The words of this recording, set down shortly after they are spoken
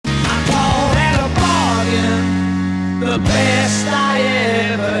the best I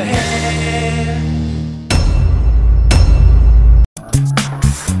ever had.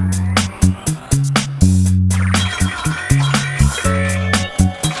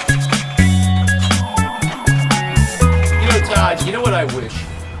 Todd, you know what I wish?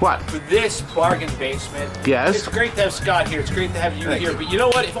 What? For this bargain basement. Yes? It's great to have Scott here. It's great to have you here. But you know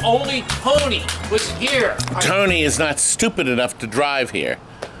what? If only Tony was here. Tony is not stupid enough to drive here.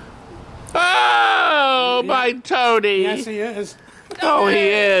 Oh, my Tony. Yes, he is. Oh, he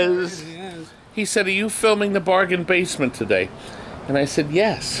is. He is. He said, are you filming the bargain basement today? And I said,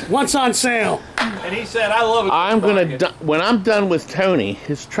 yes. What's on sale? And he said, I love it. I'm going to, when I'm done with Tony,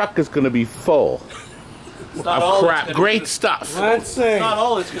 his truck is going to be full of crap. Great stuff. Let's see. Not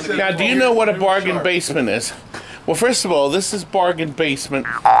all it's going to be. Now, do you know what a bargain basement is? Well, first of all, this is bargain basement.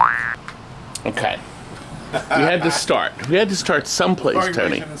 Okay. We had to start. We had to start someplace,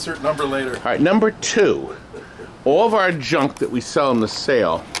 Tony. Insert number later. All right, number 2. All of our junk that we sell in the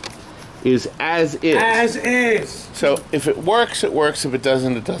sale is as is. As is. So if it works, it works. If it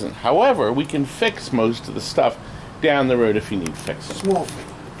doesn't, it doesn't. However, we can fix most of the stuff down the road if you need fixes. Small thing.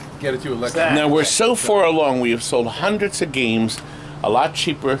 Get it to electric. Now, we're so far along, we have sold hundreds of games a lot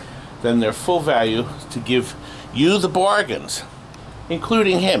cheaper than their full value to give you the bargains,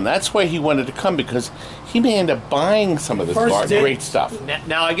 including him. That's why he wanted to come, because he may end up buying some of this great stuff.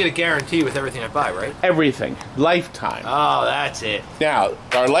 Now I get a guarantee with everything I buy, right? Everything. Lifetime. Oh, that's it. Now,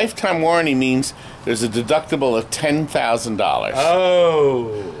 our lifetime warranty means there's a deductible of $10,000.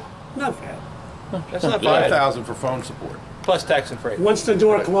 Oh. Not bad. That's not bad. $5,000 for phone support. Plus tax and freight. Once the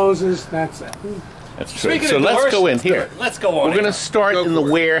door closes, that's it. That's true. Speaking So of let's doors, go in here. Let's go on. We're going to start in the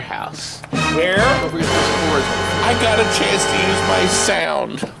warehouse. Where? I got a chance to use my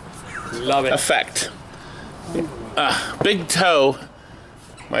sound Love it. effect. Big toe.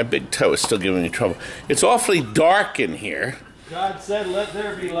 My big toe is still giving me trouble. It's awfully dark in here. God said, let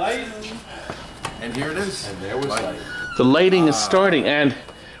there be light. And here it is. And there was light. The lighting is starting, and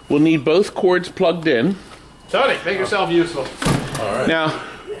we'll need both cords plugged in. Tony, make yourself useful. All right. Now,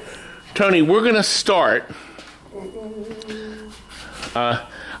 Tony, we're going to start.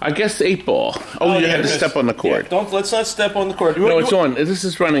 I guess 8-ball. Oh, you had to step on the cord. Yeah, let's not step on the cord. No, it's on. This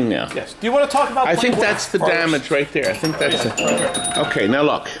is running now. Yes. Do you want to talk about? I think Playboy that's the first? damage right there. I think that's it. Okay, now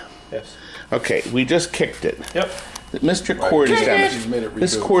look. Yes. Okay, we just kicked it. Yep. Mr. Cord is damaged. He's made it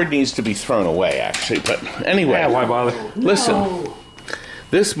This redo. cord needs to be thrown away, actually. But anyway. Yeah, why bother? Listen.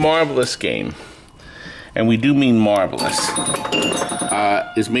 This marvelous game, and we do mean marvelous,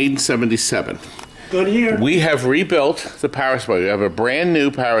 is made in '77. Good year. We have rebuilt the power supply. We have a brand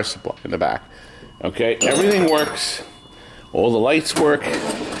new power supply in the back. Okay, everything works. All the lights work,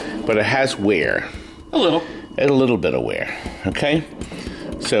 but it has wear. A little. A little bit of wear. Okay,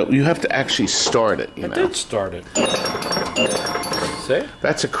 so you have to actually start it. You know, I did start it. See?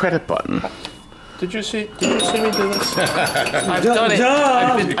 that's a credit button. Did you see me do this? I've done it.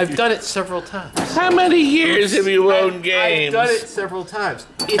 I've done it several times. How many years have you owned games? I've done it several times.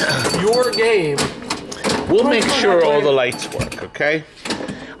 It's your game. We'll make sure all the lights work, okay?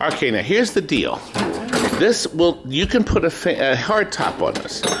 Okay, now here's the deal. You can put a hard top on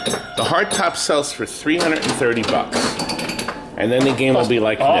this. The hard top sells for $330. And then the game will be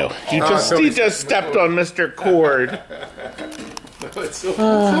like new. You just stepped on Mr. Cord.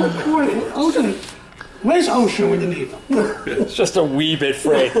 Ocean. Where's Ocean when you need them? It's just a wee bit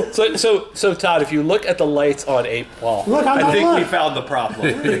frayed. So Todd, if you look at the lights on 8-ball, Look, I'm I not think we lying. found the problem.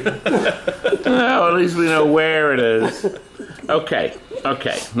 Well, at least we know where it is. Okay,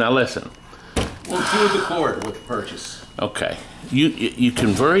 now listen. We'll do the cord with the purchase. Okay, you can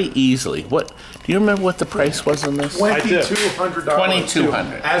very easily. What do you remember? What the price was on this? $2,200.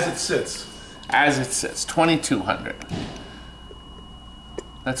 $2,200. As it sits. As it sits, $2,200.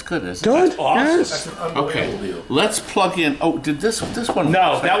 That's good, isn't Good. it? Awesome. Yes. That's an unbelievable Okay, deal. let's plug in. Oh, did this one?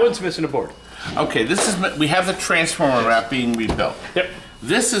 No, that one's missing a board. Okay, we have the transformer wrap being rebuilt. Yep.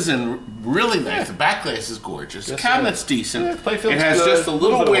 This is in really nice. The back glass is gorgeous. The Yes, cabinet's decent. Yeah, playfield's it has good. just a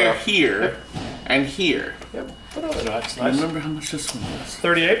little Little bit of wear wear. here and here. Yep. But other than that, it's Do you nice. remember how much this one was?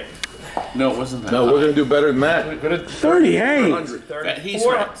 38. No, it wasn't that. No, we're going to do better than that. Good at 38. He's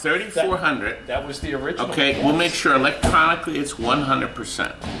right. 3,400. That was the original. Okay, we'll make sure electronically it's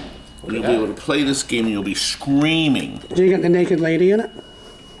 100%. You'll be able to play this game and you'll be screaming. Do you get the naked lady in it?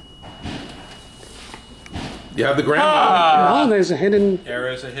 You have the grandma. Oh, there's a hidden. There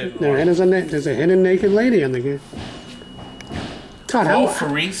is a hidden There's a hidden naked lady in the game. Todd, Oh, how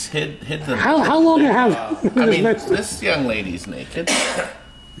Faris hid the. how long you have? I mean, this young lady's naked.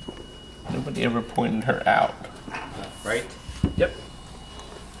 Nobody ever pointed her out. Right? Yep.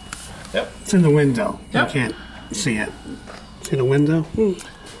 It's in the window. Yep. You can't. See it. See the window?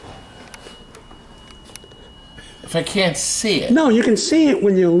 If I can't see it. No, you can see it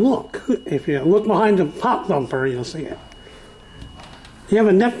when you look. If you look behind the pop bumper, you'll see it. You have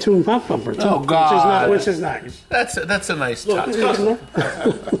a Neptune pop bumper, too. Oh, God. Which is nice. That's a nice touch. Isn't it?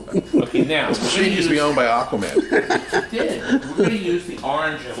 Okay, now The machine used to be owned by Aquaman. we're going to use the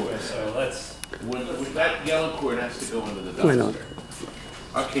orange cord. So let's. With that yellow cord has to go into the Why not?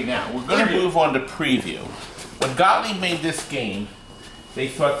 dumpster. Okay, now we're going to move on to preview. When Gottlieb made this game, they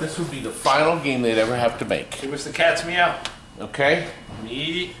thought this would be the final game they'd ever have to make. It was the cat's meow. Okay?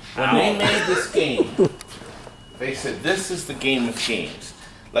 Me. When they made this game, they said, this is the game of games.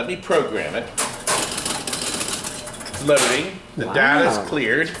 Let me program it. It's loading. The data's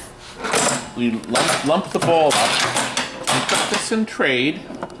cleared. We lump the ball up. We put this in trade.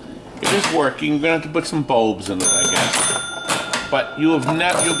 It is working. You're going to have to put some bulbs in it, I guess. But you'll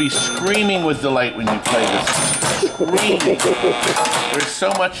be screaming with delight when you play this. Screaming. There's so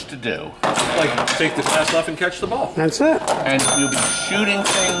much to do. Like, take the glass off and catch the ball. That's it. And you'll be shooting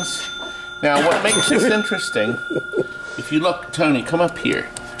things. Now, what makes this interesting, if you look, Tony, come up here.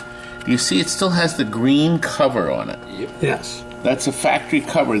 You see it still has the green cover on it. Yes. That's a factory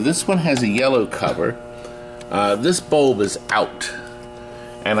cover. This one has a yellow cover. This bulb is out.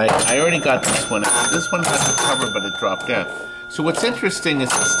 And I already got this one. This one has a cover, but it dropped down. So what's interesting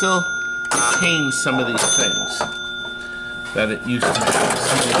is it still retains some of these things that it used to have.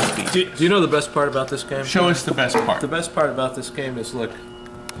 Some of these features. Do you know the best part about this game? Show us the best part. The best part about this game is, look,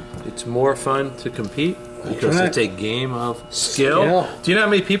 it's more fun to compete because right. it's a game of skill. Do you know how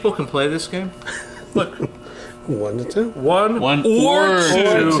many people can play this game? Look, 1 to 2. one or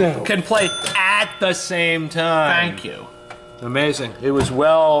two two. can play at the same time. Thank you. Amazing. It was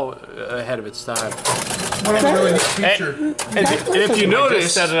well ahead of its time. Really neat feature. And if you I just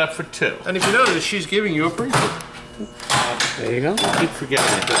notice, set it up for 2. and if you notice, she's giving you a preview. There you go. I keep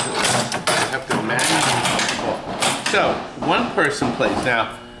forgetting it doesn't work. I have to manually. So, one person plays.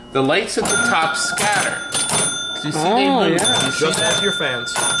 Now, the lights at the top scatter. Do you see they move? yeah. You see Just that? ask your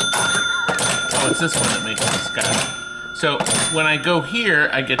fans. Oh, it's this one that makes it scatter. So, when I go here,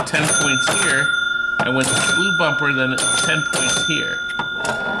 I get 10 points here. And with the blue bumper, then it's 10 points here.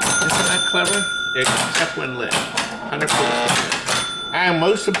 Isn't that clever? Except when lit. 100 points. And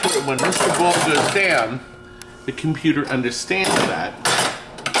most important, when Mr. Ball goes down, the computer understands that.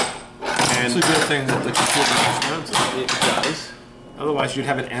 And It's a good thing that the computer just runs it. It does. Otherwise, you'd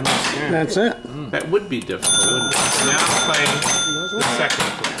have an endless game. That's it. that would be difficult, wouldn't it? Now I'm playing the second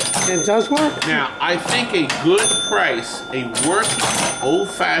player. It does work. Now, I think a good price, a working,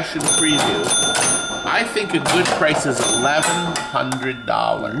 old-fashioned preview, I think a good price is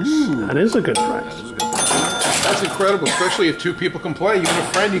 $1,100. That is a good price. That's incredible, especially if 2 people can play. You and a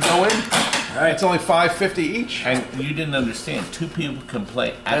friend, you go in. It's only $5.50 each. And you didn't understand, 2 people can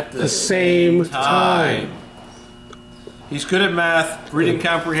play at The same time. He's good at math, reading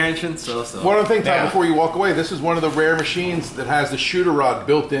comprehension, so. One other thing, Tom, Now- before you walk away, this is one of the rare machines that has the shooter rod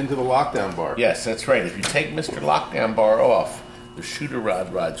built into the lockdown bar. Yes, that's right. If you take Mr. Lockdown Bar off, the shooter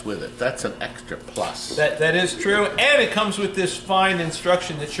rod rides with it. That's an extra plus. That is true, and it comes with this fine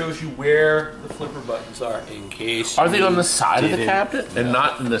instruction that shows you where the flipper buttons are in case. Are they on the side of the didn't cabinet and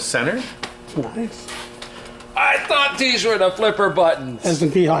not in the center? Nice. I thought these were the flipper buttons. As the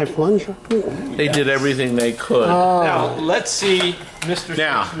beehive plunger. They did everything they could. Now let's see, Mr.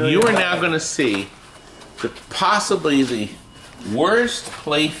 Now, $6 million. you are now going to see possibly the worst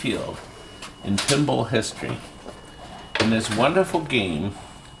playfield in pinball history in this wonderful game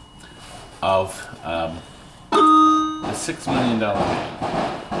of the $6 million game.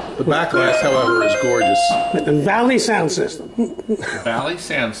 The back glass, however, is gorgeous. The Valley sound system. The Valley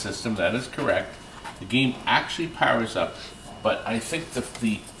sound system, that is correct. The game actually powers up, but I think the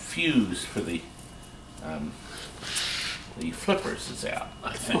fuse for the flippers is out,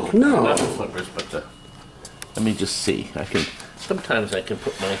 I think. Oh, no. Not the flippers, but the... Let me just see. Sometimes I can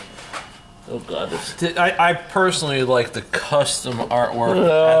put my... Oh, God. I personally like the custom artwork at the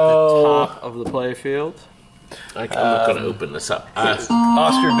top of the playfield. I'm not going to open this up.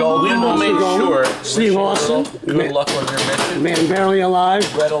 Oscar Goldman. We will make sure... Steve Austin. Good luck on your mission. Man barely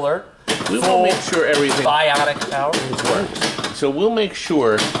alive. Red alert. We will make sure everything Biotic power. works. So we'll make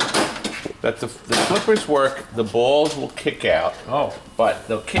sure that the flippers work, the balls will kick out. Oh. But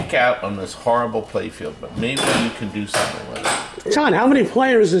they'll kick out on this horrible playfield. But maybe you can do something with it. John, how many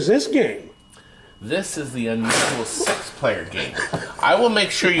players is this game? This is the unusual 6-player game. I will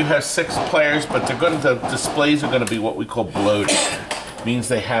make sure you have 6 players, but the displays are going to be what we call bloated. Means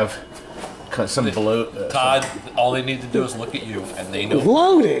they have some bloat. Todd, all they need to do is look at you, and they know.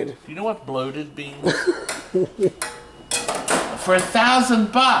 Bloated. Do you know what bloated means? For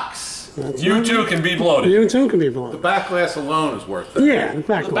 $1,000. You too can be bloated. You too can be The blown. back glass alone is worth it. Yeah, the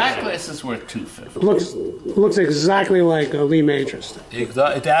back The glass. back glass is worth $250. Looks exactly like a Lee Majors. It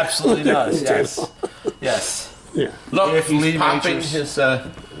absolutely does. Yes. Yes. Yeah. Look, If he's Lee popping Majors-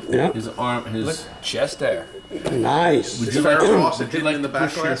 Yeah. his arm, his. Chest there. Nice. Would Is you like Farrah to, Fawcett would you hidden like in to the back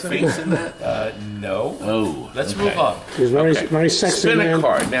push your glass? face in that? No. Oh. Let's okay. move on. He's very, Okay. very sexy Spin man. a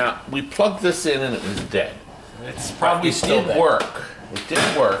card. Now, we plugged this in and it was dead. It's probably It still did there. work. It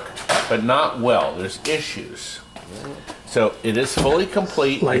did work, but not well. There's issues. So it is fully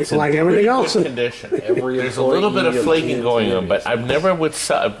complete. Like- It's in like everything pretty else. good condition. Every There's a little bit of employee flaking of going TNT on, but I've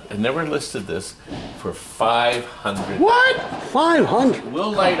never listed this for $500. What? 500. It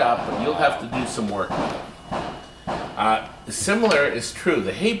will light up, but you'll have to do some work with it. Similar is true.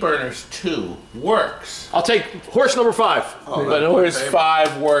 The Hay Burners 2 works. I'll take horse number 5. But horse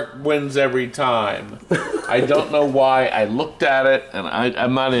 5 wins every time. I don't know why. I looked at it and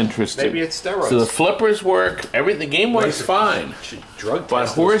I'm not interested. Maybe it's steroids. So the flippers work. The game works fine. Drug But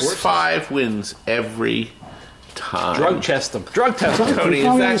test horse those horses. 5 wins every time. Drug test them. Drug test them. Tony,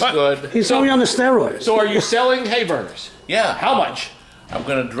 is that good? He's only on the steroids. So are you selling hay burners? Yeah. How much? I'm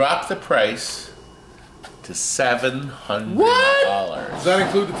going to drop the price to $700. Does that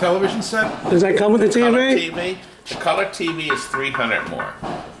include the television set? Does that come with the Color TV? TV. The color TV is $300 more.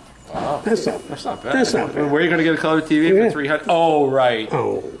 That's not. That's not bad. That's not bad. Where are you going to get a color TV Yeah. for 300? Oh, right.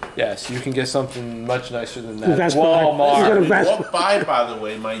 Oh, Yes, you can get something much nicer than that. Best Buy. Walmart. You got a Best Walk by the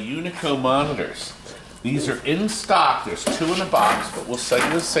way, my Unico monitors. These are in stock. There's 2 in a box, but we'll sell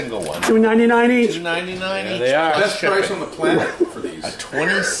you a single one. $2.99 each. $2.99 each. they are. plus Best price shipping. on the planet for these. A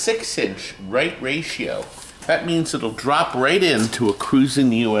 26-inch right ratio. That means it'll drop right into a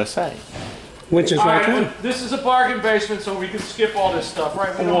cruising USA. Which is All right right, there. this is a bargain basement, so we can skip all this stuff,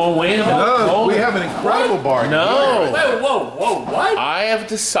 right? We don't- Well, wait a minute. No, we have an incredible bargain. No. Whoa, whoa, whoa, what? I have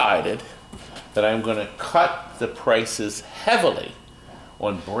decided that I'm going to cut the prices heavily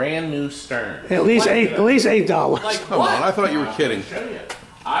on brand new Stearns. At least $8. Like Come what? on, I thought you were kidding. Show you.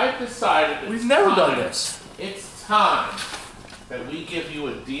 I've decided it's We've never done time- this. It's time that we give you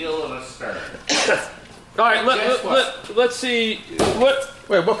a deal on a Stearns. All right, Guess what? let's see. What?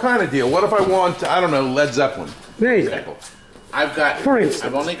 Wait, what kind of deal? What if I want, I don't know, Led Zeppelin? There you go. For instance.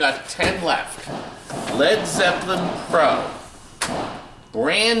 I've only got 10 left. Led Zeppelin Pro.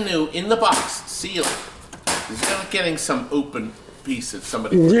 Brand new in the box, sealed. He's not getting some open piece that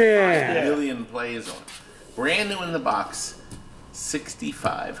somebody put Yeah. 5 million plays on. Brand new in the box,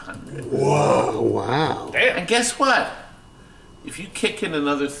 $6,500. Oh, wow. And guess what? If you kick in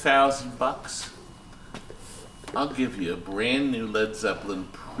another $1,000, I'll give you a brand new Led Zeppelin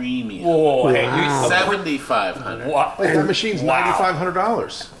Premium. Whoa, hey, Wow. $7,500. What? Wait, that machine's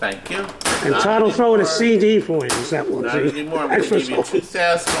 $9,500. Thank you. And Todd will throw in a CD for you. Is that what? Not anymore. I'm going to Extra give you songs.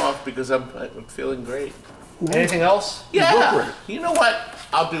 2,000 off because I'm feeling great. Anything else? Yeah. You know what?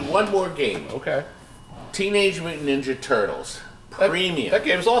 I'll do one more game. Okay. Teenage Mutant Ninja Turtles Premium. That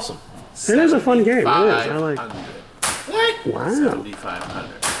game's awesome. It is a fun game. It is. I like. What? Wow. 7,500.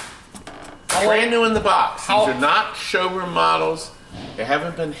 Brand new in the box. These are not showroom models. They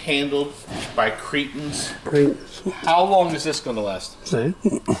haven't been handled by cretins Great. How long is this going to last? See?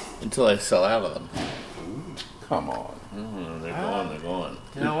 until I sell out of them. Come on. They're gone. They're gone.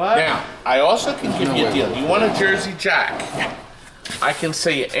 You know what? Now, I also can give you a deal. You want a Jersey Jack? I can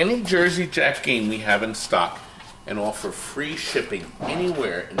sell you any Jersey Jack game we have in stock and offer free shipping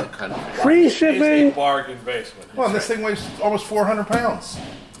anywhere in the country. Free It's a shipping. bargain basement. Well, this thing weighs almost 400 pounds.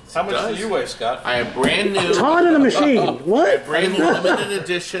 How much do you weigh, Scott? I have brand new, Todd in the machine. What? brand new limited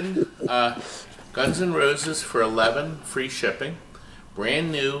edition Guns N' Roses for 11, free shipping.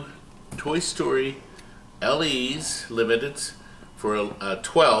 Brand new Toy Story LEs limiteds for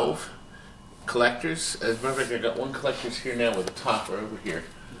 12. Collectors, as a matter of fact, I got one collector's here now with a topper over here.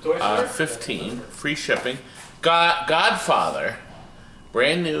 15, free shipping. Godfather,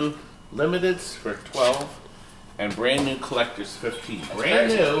 brand new limiteds for 12, and brand new collectors 15. Brand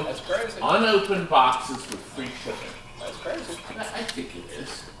new, That's crazy. unopened boxes with free shipping. That's crazy. I think it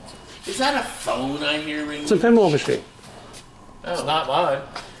is. Is that a phone I hear ringing? It's a pinball machine. It's not mine.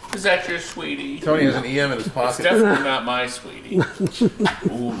 Is that your sweetie? Tony has an EM in his It's pocket. definitely not my sweetie.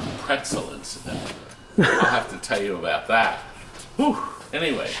 Ooh, pretzel incident. I'll have to tell you about that. Whew.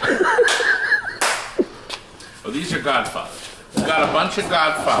 Anyway. Oh, these are Godfathers. I've got a bunch of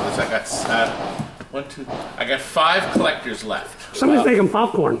Godfathers. I got 5 collectors left. Somebody's making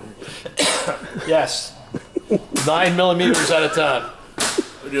popcorn. Yes. 9 millimeters at a time.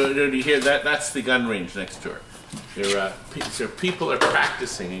 Do you hear that? That's the gun range next door. So people are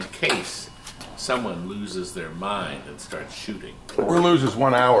practicing in case someone loses their mind and starts shooting. Or loses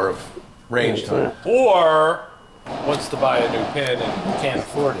 1 hour of range time. Or wants to buy a new pin and can't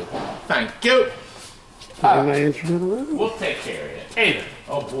afford it. Thank you. Am I interested in that? We'll take care of it. Ada.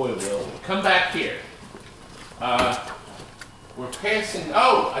 Oh boy, will we. Come back here. We're passing.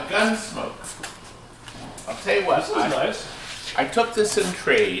 Oh, a gun smoke. I'll tell you what. This is nice. I took this in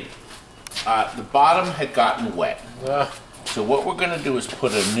trade. The bottom had gotten wet. So what we're going to do is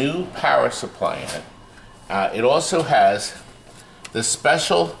put a new power supply in it. It also has the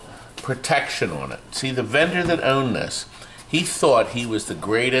special protection on it. See, the vendor that owned this, he thought he was the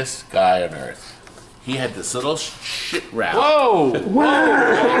greatest guy on earth. He had this little shit route. Whoa!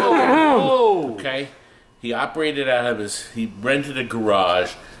 Whoa! Okay? He operated out of he rented a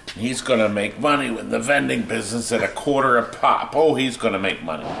garage, and he's going to make money with the vending business at $0.25 a pop. Oh, he's going to make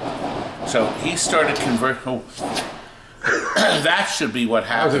money. So he started converting. That should be what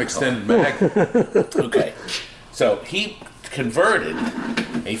That was happened. an extended mag. Okay. So he converted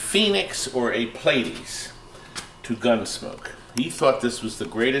a Phoenix or a Pleiades to Gunsmoke. He thought this was the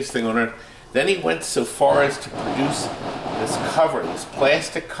greatest thing on earth. Then he went so far as to produce this cover, this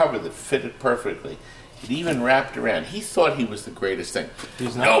plastic cover that fitted perfectly. It even wrapped around. He thought he was the greatest thing.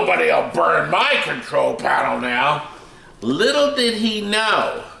 Nobody will burn my control panel now. Little did he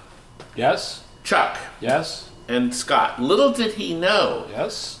know, Yes? Chuck Yes? and Scott, little did he know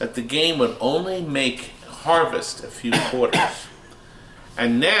Yes? that the game would only harvest a few quarters.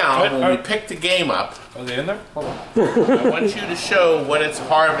 And now, when we pick the game up, Are they in there? Hold on. I want you to show what it's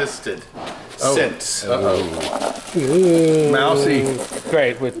harvested since. Mousy.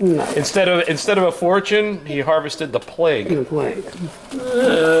 Great. Instead of a fortune, he harvested the plague. In play.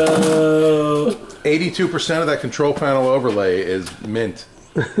 82% of that control panel overlay is mint.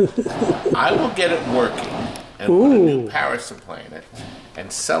 I will get it working and put a new power supply in it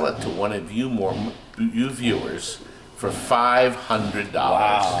and sell it to one of you viewers for $500.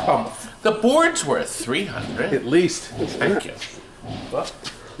 Wow. The board's worth $300. At least. Thank you.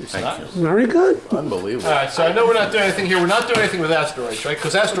 Thank you. Very good. Unbelievable. All right, so I know we're not doing anything here. We're not doing anything with asteroids, right?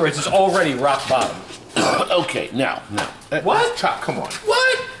 Because asteroids is already rock bottom. Okay, no. What? Chuck, come on.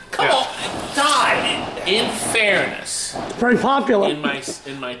 What? Come on. Die. In fairness, Very popular. in my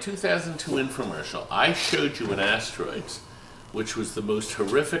 2002 infomercial, I showed you an asteroids, which was the most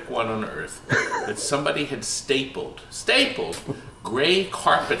horrific one on Earth, that somebody had stapled gray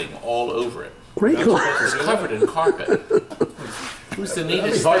carpeting all over it. Great It was covered in carpet. It was the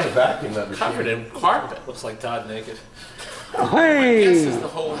neatest hard to thing. vacuum that machine. Covered in carpet. Looks like Todd naked. Guess Hey! the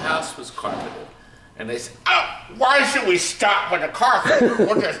whole house was carpeted. And they said, oh, why should we stop with the carpet?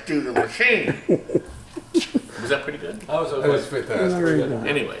 We'll just do the machine. Was that pretty good? That was That was fantastic. Very good.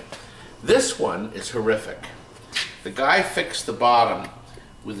 Anyway, this one is horrific. The guy fixed the bottom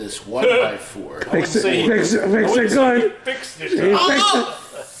with this 1x4. Fix it good. Fixed it. He fixed it. Oh,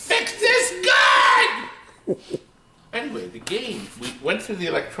 fix this gun! Anyway, the game, we went through the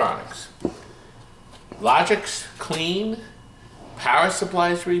electronics. Logic's clean, power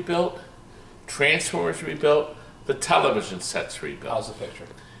supplies rebuilt, transformers rebuilt, the television sets rebuilt. How's the picture?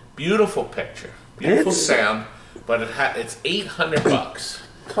 Beautiful picture, beautiful It's- sound, but it's $800.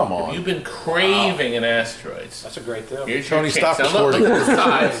 Come on. You've been craving an asteroids. That's a great deal. Here's Tony, your stop case. Now look recording. at the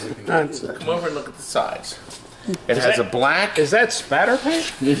size. That's Come over and look at the sides. It has a black. Is that spatter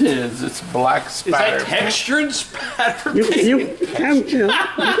paint? It is. It's black Is spatter. that textured spatter you paint? can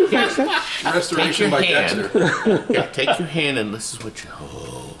fix it. Take Restoration your by hand. Dexter. Yeah, take your hand and this is what you.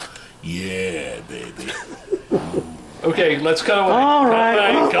 Oh, yeah, baby. Okay, let's cut away. All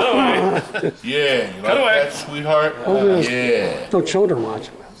right. Cut away. Yeah, you like away. that, sweetheart? Yeah. No children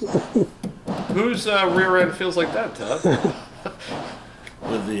watching. Whose rear end feels like that, Todd?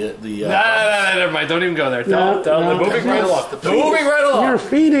 With the. Nah, never mind. Don't even go there. No, Don't. no. Moving right along. Moving right You're along.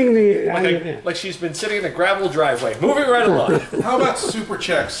 feeding the. Like she's been sitting in a gravel driveway. Moving right along. How about super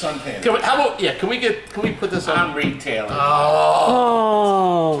checks suntan? Can we put this on? I'm retailing.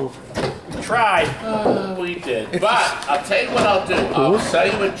 Oh. Try. We did. But I'll tell you what I'll do. I'll sell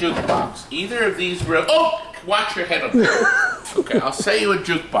you a jukebox. Either of these watch your head on that. Okay, I'll sell you a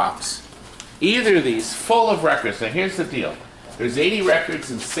jukebox. Either of these, full of records. Now here's the deal. There's 80 records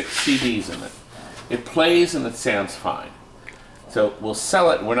and 6 CDs in it. It plays and it sounds fine. So we'll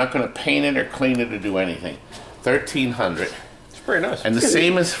sell it. We're not going to paint it or clean it or do anything. $1,300. It's pretty nice. And the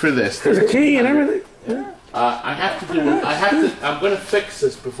same is for this. There's a key and everything. I'm going to fix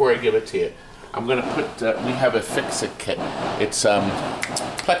this before I give it to you. I'm going to put, we have a fix-it kit. It's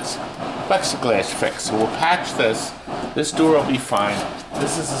plexiglass fix. So we'll patch this. This door will be fine.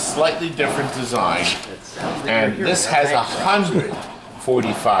 This is a slightly different design. And this has 100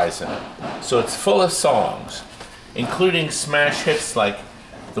 45s in it. So it's full of songs, including smash hits like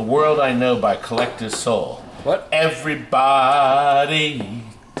The World I Know by Collector's Soul. What? Everybody,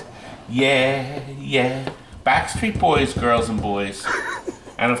 yeah, yeah. Backstreet Boys, Girls and Boys.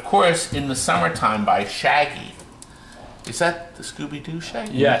 And of course, In the Summertime by Shaggy. Is that the Scooby-Doo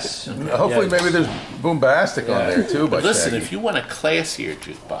Shaggy? Yes. Hopefully, maybe there's Boombastic on there too. But Listen, if you want a classier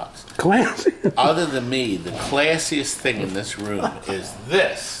jukebox, Classy. other than me, the classiest thing in this room is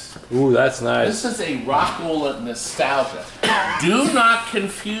this. Ooh, that's nice. This is a Rockola nostalgia. Do not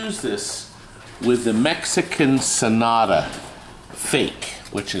confuse this with the Mexican Sonata fake,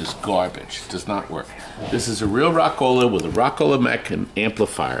 which is garbage. Does not work. This is a real Rockola with a Rockola Mech and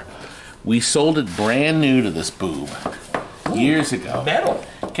amplifier. We sold it brand new to this boob years ago. Metal.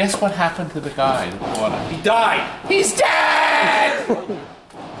 Guess what happened to the guy that bought it? He died. He's dead!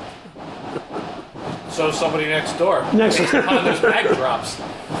 So somebody next door. Next- Based upon those mag drops.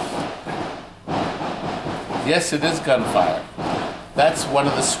 Yes, it is gunfire. That's one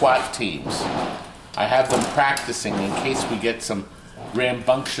of the SWAT teams. I have them practicing in case we get some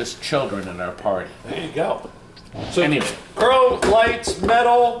rambunctious children in our party. There you go. So Anyway. chrome, lights,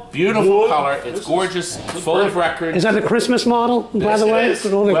 metal. Beautiful wood. color. It's gorgeous, full of records. Is that the Christmas model, by Yes, the it way? is.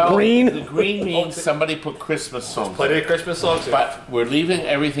 With all the Well, green? The green means somebody put Christmas songs. Play the Christmas songs. But we're leaving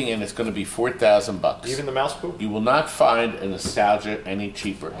everything in. It's going to be $4,000. Even the mouse poop. You will not find a nostalgia any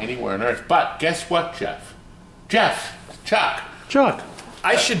cheaper anywhere on earth. But guess what, Jeff? Chuck. Chuck.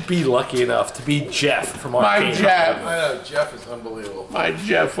 I should be lucky enough to be Jeff from My Arcane. Jeff. I know Jeff is unbelievable. My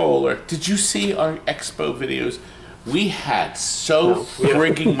Jeff Oler. Did you see our expo videos? We had so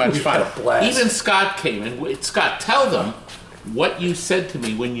frigging much fun. had a blast. Even Scott came in. Scott, tell them what you said to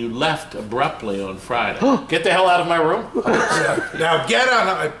me when you left abruptly on Friday. Get the hell out of my room. Now get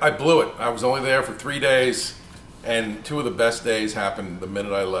on. I blew it. I was only there for 3 days, and 2 of the best days happened the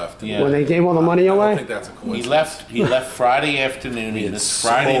minute I left. Yeah. When they gave all the money I don't away? think that's a He coincidence. left Friday afternoon and this so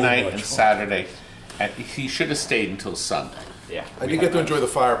Friday night much and fun. Saturday. And he should have stayed until Sunday. Yeah. I did get to enjoy the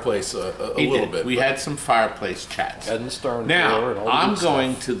fireplace a He little did. bit. We but- had some fireplace chats. Ed and Stern. Now, and all the I'm good stuff.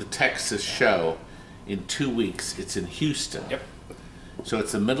 going to the Texas show in 2 weeks. It's in Houston. Yep. So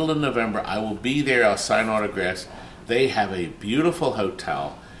it's the middle of November. I will be there. I'll sign autographs. They have a beautiful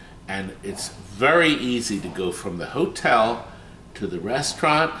hotel, and it's very easy to go from the hotel to the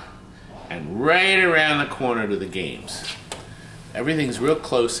restaurant and right around the corner to the games. Everything's real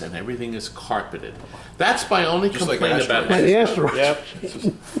close, and everything is carpeted. That's my only Just like complaint about asteroids. At the asteroid.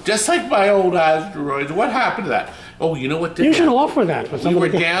 Yep. Just like my old asteroids. What happened to that? Oh, you know what did You should happen? offer that for We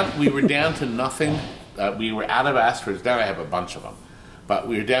somebody. were down. We were down to nothing. We were out of asteroids. Now I have a bunch of them, but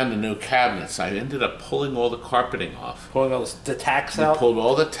we were down to no cabinets. I ended up pulling all the carpeting off. Pulling all the tacks We out. pulled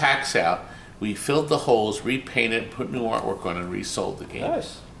all the tacks out. We filled the holes, repainted, put new artwork on, and resold the game.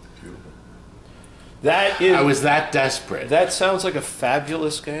 Nice. That is. I was that desperate. That sounds like a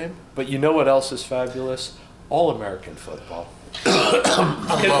fabulous game, but you know what else is fabulous? All-American football.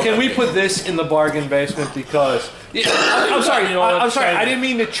 Can we put this in the bargain basement? Because I'm sorry, I'm sorry. I didn't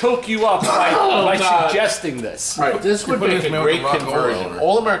mean to choke you up by God. suggesting this. Right, this would putting make this a man great with the rock conversion. over.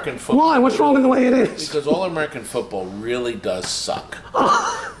 All American football. Why? What's wrong with the way it is? Because All American football really does suck.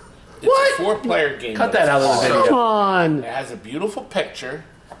 It's a 4-player game. Cut that out of the Come video. on. It has a beautiful picture,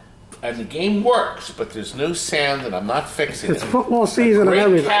 and the game works, but there's no sound, and I'm not fixing It's it. football season and Great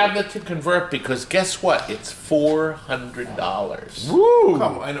everything. cabinet to convert because guess what? It's $400. Woo!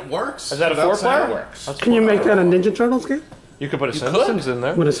 Come on, and it works. Is that a Without 4-player? sound? It works. Can you make that a Ninja Turtles game? You could put a You Simpsons could. in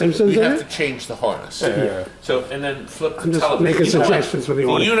there. With the Simpsons We'd in have it? to change the harness. Yeah. So, and then flip the I'm just television. making You know what? suggestions for the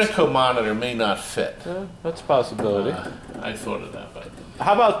audience. Unico monitor may not fit. That's a possibility. I thought of that, but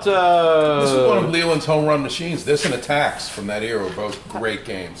How about This is one of Leland's home run machines. This and Attacks from that era were both great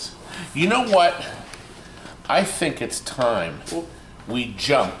games. you know what? I think it's time we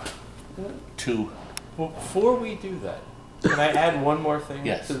jump to. Well, before we do that, can I add one more thing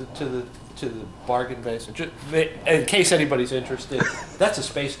Yes. to the bargain basement? In case anybody's interested, that's a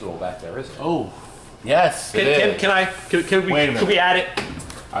space duel back there, isn't it? Oh, yes, it is. Can Wait a minute. we add it?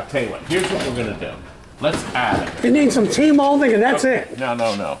 I'll tell you what. Here's what we're gonna do. Let's add it. You need some team molding and that's it.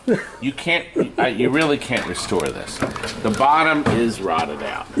 No. You can't. You really can't restore this. The bottom is rotted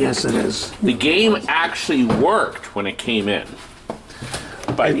out. Yes, it is. The game actually worked when it came in.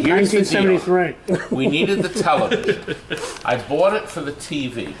 But here's the deal. 1973. We needed the television. I bought it for the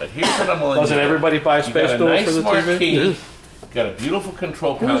TV, but here's what I'm willing to do. Doesn't everybody buy You space got a duel nice for the TV? marquee, you got a beautiful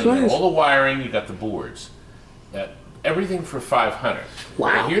control panel, That's you got nice. all the wiring, you got the boards. Everything for $500.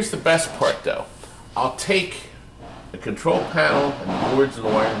 Wow. Now, here's the best part, though. I'll take the control panel and the boards and the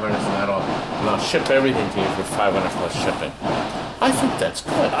wiring harness and that all, and I'll ship everything to you for $500 plus shipping. I think that's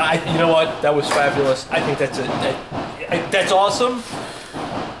good. You know what? That was fabulous. I think that's that's awesome.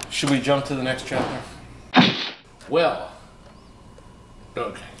 Should we jump to the next chapter? Well,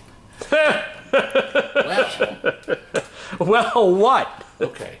 okay. Well, what?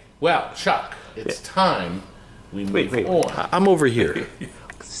 Okay. Well, Chuck, it's time we move on. I'm over here.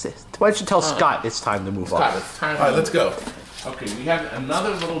 Why don't you tell Scott it's time to move on? Scott, it's time. All right, let's go. Okay, we have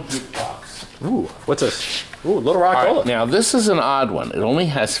another little jukebox. Ooh, what's this? Ooh, Little Rock All Cola. right, now this is an odd one. It only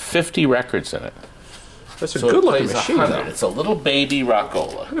has 50 records in it. That's a So good it looking plays machine, 100. though. It's a little baby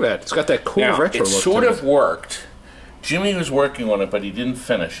Rockola. Look at that. It's got that cool Now, retro it look sort to of worked. Jimmy was working on it, but he didn't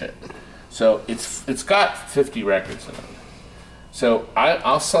finish it. So it's got 50 records in it. So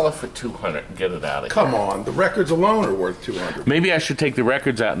I'll sell it for 200 and get it out of here. Come on, the records alone are worth 200. Maybe I should take the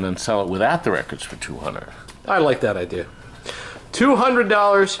records out and then sell it without the records for 200. I like that idea.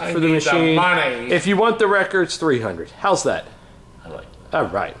 $200 for the need the machine. money. If you want the records, $300. How's that? I like that. All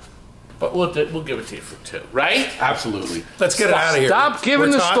right. But we'll give it to you for 2, right? Absolutely. Let's get it out of here. Stop giving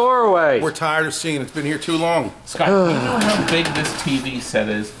We're the store away. We're tired of seeing it. It's been here too long. Scott, do you know how big this TV set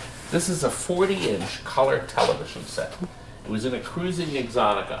is? This is a 40-inch color television set. It was in a cruising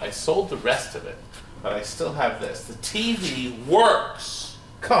Exotica. I sold the rest of it, but I still have this. The TV works.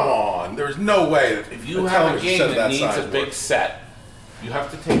 Come on. There's no way that If you have a television game set of that needs size a big works. set, you have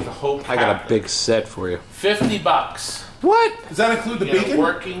to take the whole I cabinet. got a big set for you. $50. What? Does that include the You know, beacon?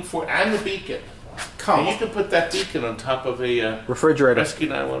 working for and the beacon. Come And you on. can put that beacon on top of a Refrigerator. Rescue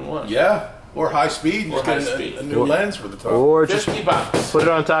 911. Yeah. Or high speed. You Or just get high speed. a new lens for the top. Or just $50. put it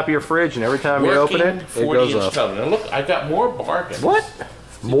on top of your fridge, and every time you open it, it goes 40-inch up. television. Now look, I got more bargains. What?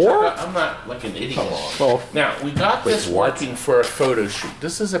 See, More? Chuck, I'm not like an idiot. Well, Now, we got this what? working for a photo shoot.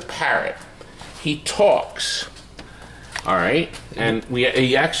 This is a parrot. He talks. All right? And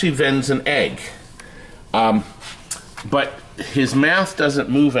he actually vends an egg. But his mouth doesn't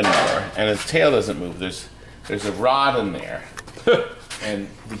move anymore, and his tail doesn't move. There's a rod in there. And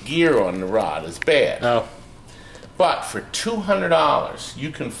the gear on the rod is bad. oh. But for $200, you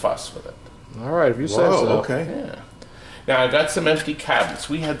can fuss with it. All right, if you say Oh, so. okay. Yeah. Now, I got some empty cabinets.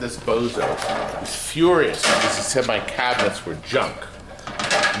 We had this bozo. He was furious because he said my cabinets were junk.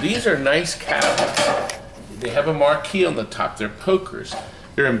 These are nice cabinets. They have a marquee on the top. They're pokers.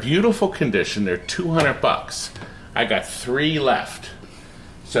 They're in beautiful condition. They're $200. I got 3 left.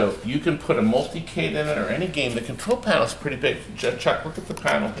 So you can put a multi-cade in it or any game. The control panel is pretty big. Chuck, look at the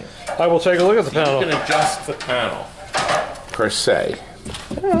panel here. I will take a look at the You panel. can adjust the panel, per se.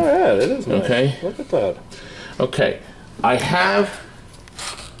 Oh, yeah, it is nice. Okay. Look at that. Okay, I have.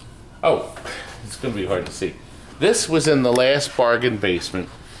 Oh, it's going to be hard to see. This was in the last bargain basement.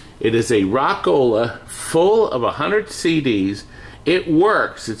 It is a Rockola full of 100 CDs. It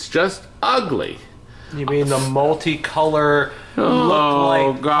works. It's just ugly. You mean the multicolor Oh,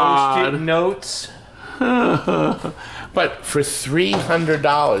 look like God. Post-it notes? But for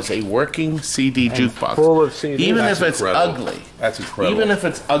 $300, a working CD jukebox, full of CDs. even That's if it's incredible. ugly, That's incredible. even if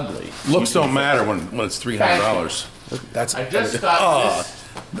it's ugly, Looks you can don't matter when it's $300. That's I just got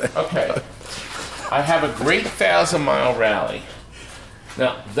this. Okay. I have a great 1,000-mile rally.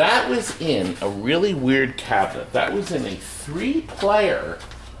 Now, that was in a really weird cabinet. That was in a 3-player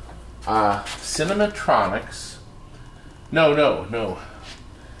Cinematronics. No.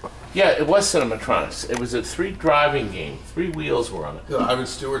 Yeah, it was Cinematronics. It was a 3 driving game. 3 wheels were on it. Ivan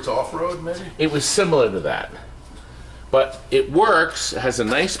Stewart's off-road, maybe? It was similar to that. But it works, it has a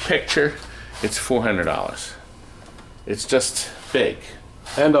nice picture. It's $400. It's just big.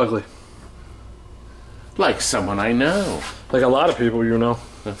 And ugly. Like someone I know. Like a lot of people you know.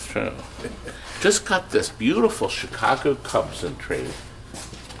 That's true. Just got this beautiful Chicago Cubs in trade.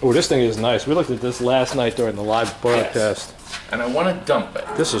 Oh, this thing is nice. We looked at this last night during the live broadcast. And I want to dump it.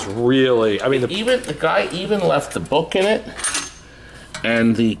 This is really, I mean, The guy even left the book in it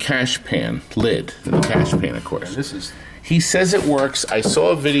and the cash pan lid. The cash pan, of course. This is He says it works. I saw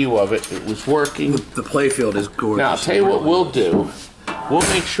a video of it. It was working. The playfield is gorgeous. Now, I'll tell you what we'll do. We'll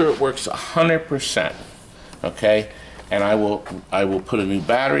make sure it works 100%. Okay? And I will put a new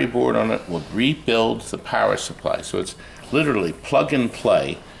battery board on it. We'll rebuild the power supply. So it's literally plug and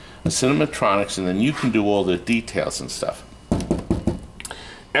play, a Cinematronics, and then you can do all the details and stuff.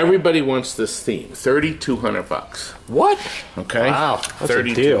 Everybody wants this theme. $3,200. what? Okay? Wow, that's a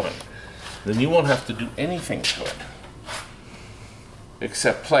deal. $3,200. Then you won't have to do anything to it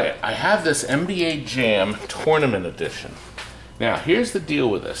except play it. I have this NBA Jam Tournament Edition. Now, here's the deal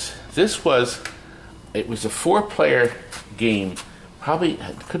with this. It was a 4-player game. Probably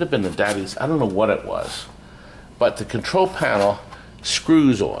it could have been the Daddy's. I don't know what it was. But the control panel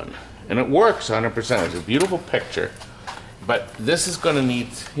screws on. And it works 100%. It's a beautiful picture. But this is going to need,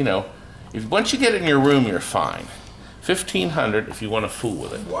 you know, once you get it in your room, you're fine. $1,500 if you want to fool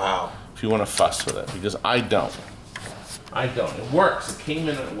with it. Wow. If you want to fuss with it, because I don't. I don't. It works. It came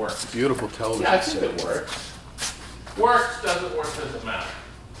in and it works. Beautiful television. Yeah, I think it works. Works, doesn't work, doesn't matter.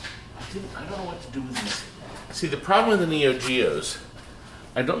 I don't know what to do with these. See, the problem with the Neo Geos,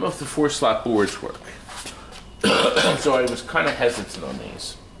 I don't know if the 4-slot boards work. So I was kind of hesitant on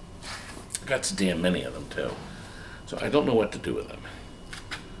these. I got so damn many of them, too. So I don't know what to do with them.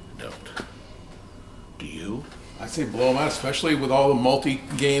 I don't. Do you? I say blow them out, especially with all the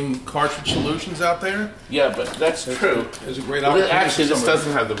multi-game cartridge solutions out there. Yeah, but that's true. There's a great Well, opportunity. actually, this for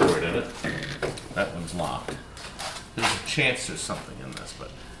doesn't have the board in it. That one's locked. There's a chance there's something in this, but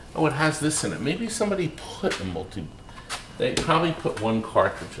oh, it has this in it. Maybe somebody put a multi. They probably put one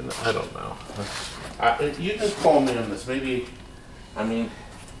cartridge in it. I don't know. You can call me on this. Maybe, I mean,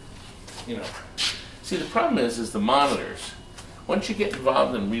 you know. See, the problem is the monitors. Once you get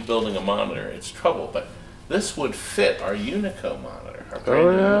involved in rebuilding a monitor, it's trouble. But this would fit our Unico monitor, our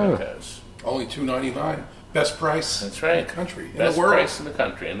brand new Unicos. Only $299. Best price. That's right. In the country. Best in the world. price in the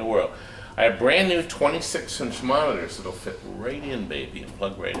country, in the world. I have brand new 26-inch monitors that'll fit right in, baby, and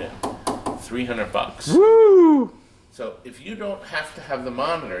plug right in. $300. Woo! So if you don't have to have the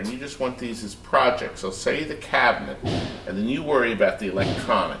monitor and you just want these as projects, I'll sell you the cabinet, and then you worry about the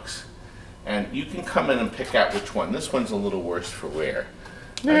electronics. And you can come in and pick out which one. This one's a little worse for wear.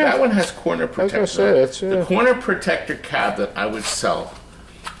 Yeah. That one has corner protector. I was gonna say, The corner protector cabinet I would sell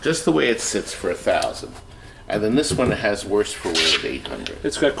just the way it sits for $1,000. And then this one has worse for wear at $800.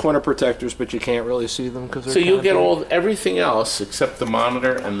 It's got corner protectors, but you can't really see them because they're. So you'll get everything else except the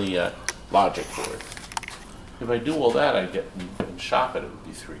monitor and the logic board. If I do all that, I get and shop it. It would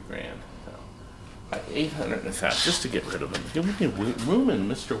be $3,000. So, like $800 and $1,000 just to get rid of them. Give me room in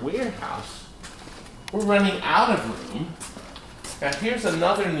Mr. Warehouse. We're running out of room. Now here's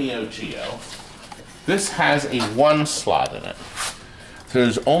another Neo Geo. This has a 1-slot in it. So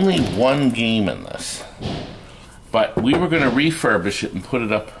there's only one game in this. But we were going to refurbish it and put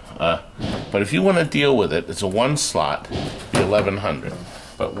it up. But if you want to deal with it, it's a 1-slot, be $1,100.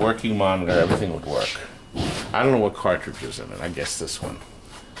 But working monitor, everything would work. I don't know what cartridge is in it. I guess this one.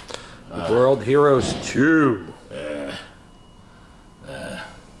 World Heroes 2. It's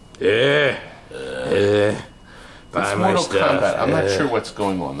Mortal Kombat. I'm not sure what's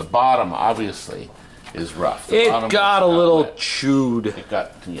going on. The bottom, obviously, is rough. The It bottom got a is little wet. chewed. It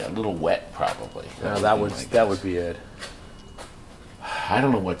got a little wet, probably. That would be it. I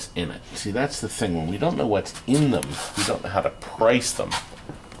don't know what's in it. See, that's the thing. When we don't know what's in them, we don't know how to price them.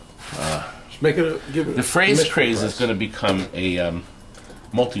 Just make it give it The phrase craze is going to become a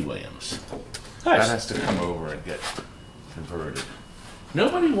multi-Williams. That has to come over and get converted.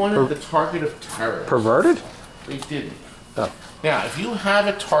 Nobody wanted the target of terror. Perverted? They didn't. Oh. Now, if you have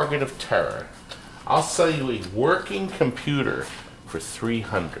a target of terror, I'll sell you a working computer for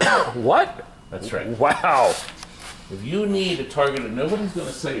 $300. What? That's right. Wow. If you need a target, nobody's going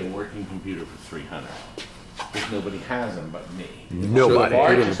to sell you a working computer for $300 because nobody has them but me. Nobody. The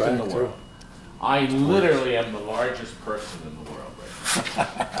largest in the world. I literally am the largest person in the world right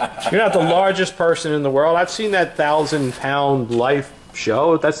now. You're not the largest person in the world. I've seen that 1,000-pound life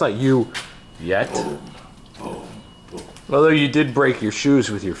show. That's not you yet. Boom, boom. Although you did break your shoes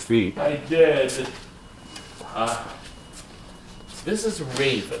with your feet. I did. This is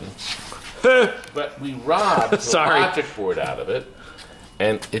Raven. But we robbed the logic board out of it.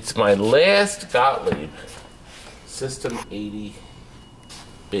 And it's my last Gottlieb System 80B.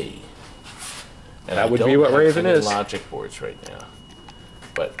 And that would be what Raven is. Logic boards right now.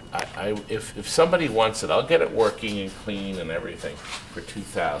 But if somebody wants it, I'll get it working and clean and everything for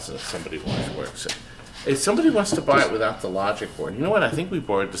 $2,000 if somebody wants to work. So, if somebody wants to buy it without the logic board, you know what? I think we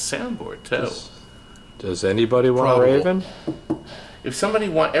borrowed the soundboard too. Does anybody want a Raven? If somebody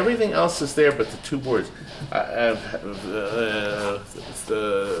wants, everything else is there but the two boards.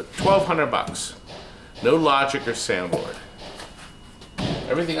 $1,200. No logic or soundboard.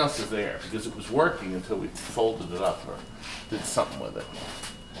 Everything else is there because it was working until we folded it up or did something with it.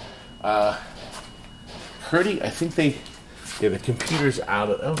 Curdy, I think the computer's out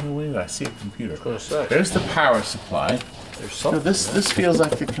of. Oh no, wait! I see a computer. There's the power supply. There's something. This feels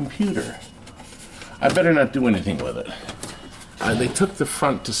like a computer. I better not do anything with it. They took the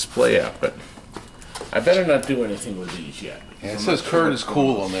front display out, but I better not do anything with these yet. Yeah, it says Kurt is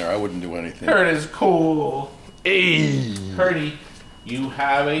cool on there. I wouldn't do anything. Kurt is cool. Hey, Curdy, you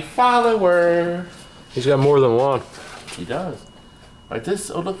have a follower. He's got more than one. He does. Like this.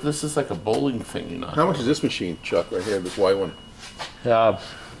 Oh look, this is like a bowling thing, you know. How much is this machine, Chuck? Right here, this white one.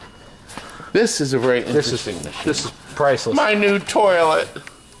 This is a very interesting machine. This is priceless. My new toilet.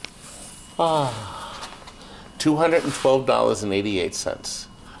 $212.88.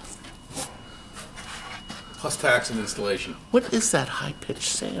 Plus tax and installation. What is that high-pitched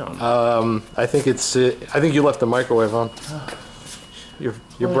sound? I think it's. I think you left the microwave on. Your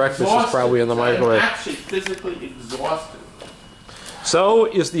breakfast is probably in the microwave. I'm actually physically exhausted. So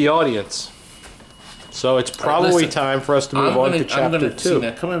is the audience. So it's probably listen, time for us to move on to chapter 2. See,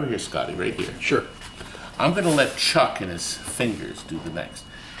 now come over here, Scotty, right here. Sure. I'm going to let Chuck and his fingers do the next.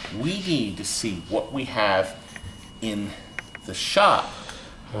 We need to see what we have in the shop.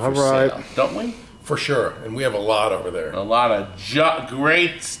 All right. Sale, don't we? For sure. And we have a lot over there. A lot of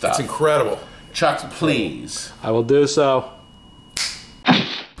great stuff. It's incredible. Chuck, please. I will do so.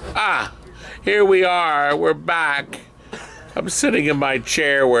 Here we are. We're back. I'm sitting in my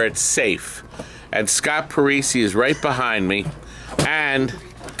chair where it's safe. And Scott Parisi is right behind me. And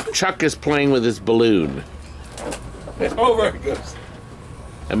Chuck is playing with his balloon. Over.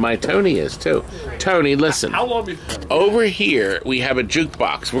 And my Tony is too. Tony, listen. How long before? Over here, we have a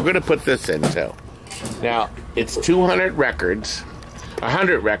jukebox. We're going to put this in too. Now, it's 200 records,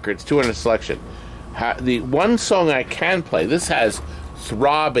 100 records, 200 selection. The one song I can play, this has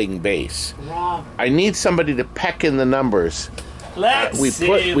throbbing bass. I need somebody to peck in the numbers. Let's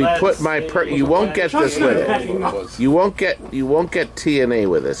see. You won't get this with it. You won't get TNA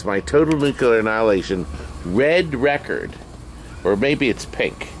with this. My Total Nuclear Annihilation red record, or maybe it's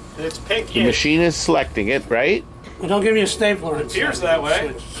pink. It's pink. The machine is selecting it, right? Well, don't give me a stapler. It appears that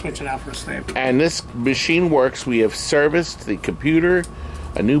way. Switch it out for a stapler. And this machine works. We have serviced the computer,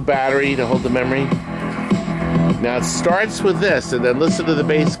 a new battery to hold the memory. Now it starts with this, and then listen to the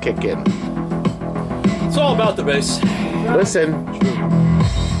bass kick in. It's all about the bass. Listen.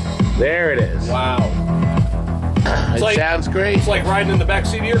 There it is. Wow. It sounds great. It's like riding in the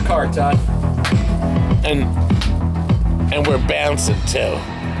backseat of your car, Todd. And we're bouncing too.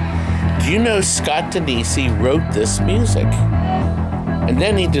 Do you know Scott Denisi wrote this music? And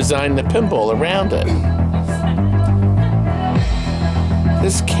then he designed the pinball around it.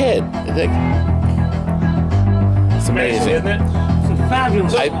 This kid, it's amazing. Isn't it? It's a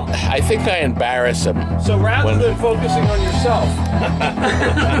fabulous song. I think I embarrass him. So rather than focusing on yourself,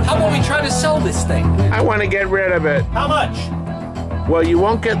 how about we try to sell this thing? I want to get rid of it. How much? Well, you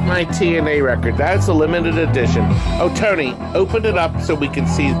won't get my TNA record. That's a limited edition. Oh, Tony, open it up so we can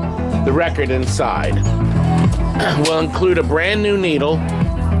see the record inside. We'll include a brand new needle.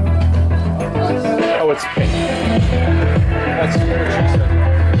 Oh, it's pink. That's what she said.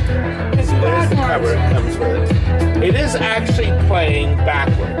 There's the cover. It comes with it. It is actually playing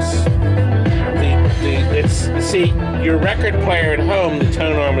backwards. See, your record player at home, the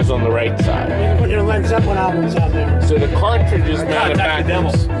tone arm is on the right side. You can put your Led Zeppelin albums out there. So the cartridge is mounted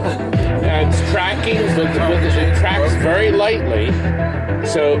backwards. And it's tracking, but it tracks very lightly.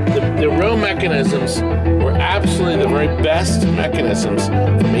 So the row mechanisms were absolutely the very best mechanisms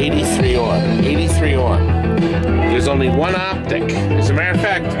from 83 on. 83 on. There's only one optic. As a matter of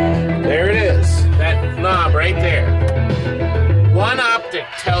fact, there it is. That knob right there. One optic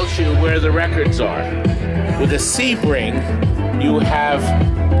tells you where the records are. With a C-ring, you have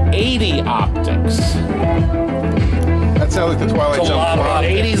 80 optics. That sounds like the Twilight Zone. About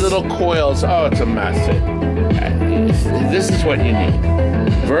 80 little coils. Oh, it's a mess. This is what you need.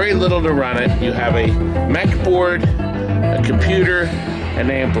 Very little to run it. You have a mech board, a computer,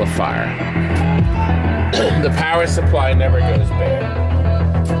 an amplifier. The power supply never goes bad.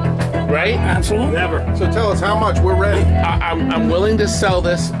 Right? Absolutely. Never. So tell us how much. We're ready. I'm willing to sell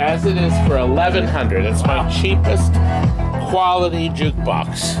this as it is for $1,100. It's my cheapest quality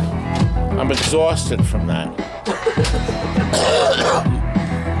jukebox. I'm exhausted from that.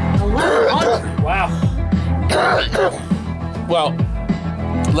 Wow. Well,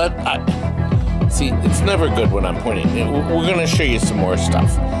 see, it's never good when I'm pointing. We're going to show you some more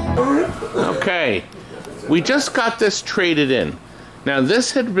stuff. Okay. We just got this traded in. Now,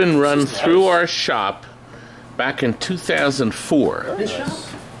 this had been run through our shop back in 2004.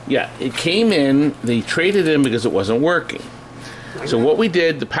 Yeah, it came in, they traded in because it wasn't working. So what we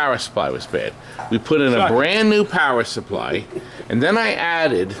did, the power supply was bad. We put in a brand new power supply, and then I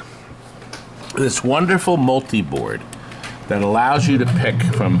added this wonderful multi-board that allows you to pick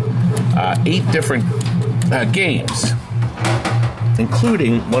from 8 different games,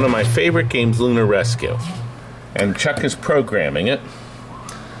 including one of my favorite games, Lunar Rescue. And Chuck is programming it.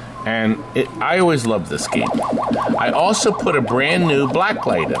 And I always loved this game. I also put a brand new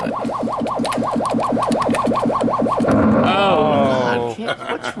blacklight in it. Oh, God.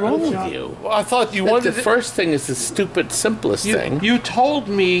 What's wrong with you? Well, I thought you The wanted first thing is the stupid, simplest thing. You told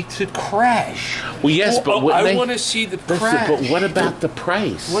me to crash. Well, yes, but I want to see the crash. But what about the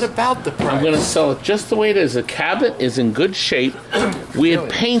price? What about the price? I'm going to sell it just the way it is. The cabinet is in good shape. We had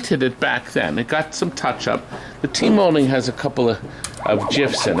painted it back then. It got some touch-up. The T-molding has a couple of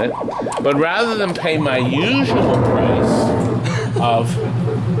GIFs in it. But rather than pay my usual price of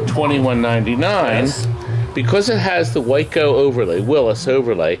 $21.99, because it has the Wyco overlay, Willis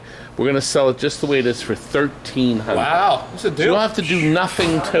overlay, we're going to sell it just the way it is for $1,300. Wow, that's a deal. So you don't have to do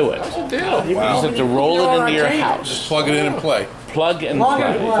nothing to it. That's a deal. You just have to roll it into your house. Just plug it in and play. Plug and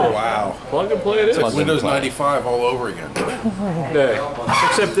play. Wow. Plug and play it is. It's like Windows 95 all over again. Yeah.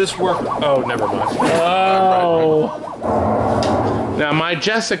 Except this work. Oh, never mind. Oh. Now my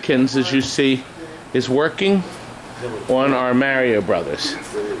Jessicans, as you see, is working on our Mario Brothers.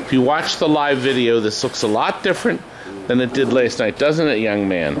 If you watch the live video, this looks a lot different than it did last night, doesn't it, young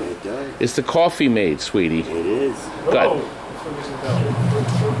man? It does. Is the coffee made, sweetie? It is. Good.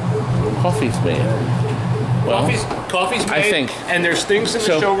 Coffee's made. Well, Coffee's made, I think. and there's things in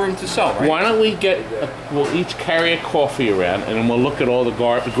the showroom to sell, right? Why don't we we'll each carry a coffee around, and then we'll look at all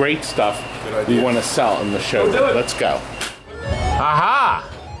the great stuff we want to sell in the showroom. Let's go. Aha!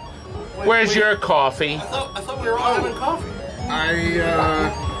 Where's your coffee? I thought we were all having coffee.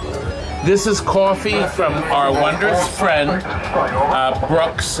 This is coffee from our wondrous friend,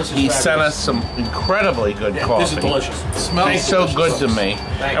 Brooks. He sent us some incredibly good coffee. This is delicious. It smells so good to me.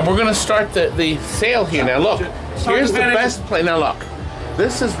 And we're going to start the sale here. Now look, here's the best place. Now look,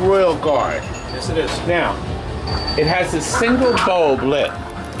 this is Royal Guard. Yes, it is. Now, it has a single bulb lit.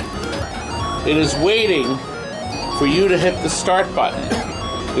 It is waiting for you to hit the start button.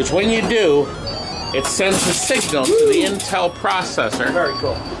 Which when you do, it sends a signal to the Intel processor. Very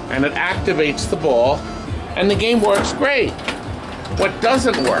cool. And it activates the ball, and the game works great. What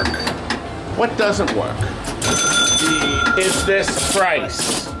doesn't work? What doesn't work? Is this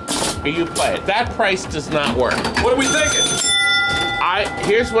price. Here, you play it. That price does not work. What are we thinking?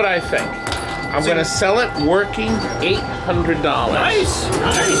 Here's what I think. I'm going to sell it working $800. Nice.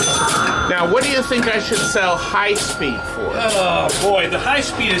 Now, what do you think I should sell high speed for? Oh boy, the high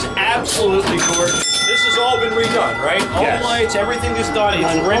speed is absolutely gorgeous. This has all been redone, right? All Yes. the lights, everything is done.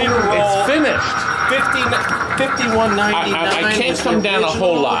 It's ready to roll. It's finished. $51.99. I can't come down a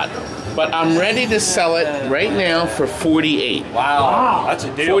whole lot, but I'm ready to sell it right now for $48. Wow, that's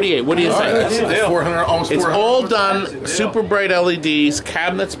a deal. 48. What do you think? That's a deal. 400, almost It's 400. all done, super bright LEDs,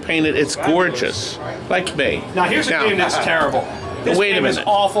 cabinets painted. It's gorgeous, like me. Now here's a game that's terrible. This Wait a game is minute.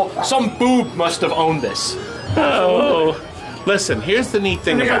 awful. Some boob must have owned this. Oh, listen. Here's the neat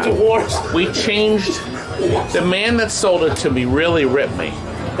thing They got about divorced. it. We changed. The man that sold it to me really ripped me.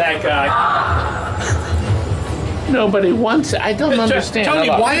 That guy. Nobody wants it. I don't understand. Tony,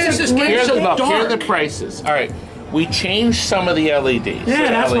 Now, look. why is this game Here so are dark? the prices. All right, we changed some of the LEDs.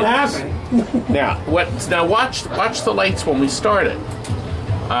 Yeah, that's what LEDs. happened. Now watch the lights when we start it.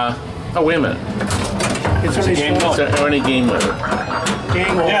 Oh, wait a minute. It's a game Is mode. there any game mode?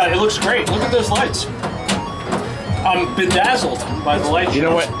 Yeah, it looks great. Look at those lights. I'm bedazzled by the lights. You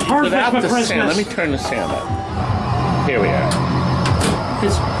know what? Perfect Without for the Christmas. sound, let me turn the sound up. Here we are.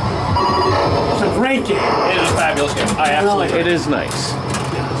 It's a great game. It is a fabulous game. I absolutely. It is nice.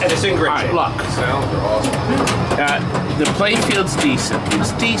 And it's in great All right, shape. look. Sounds are awesome. The playfield's decent.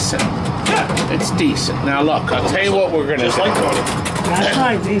 It's decent. Yeah, It's decent. Now look, I'll tell you what we're gonna just do. like Tony. That's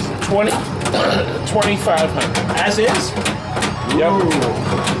not decent. 2,500. As is. Yep.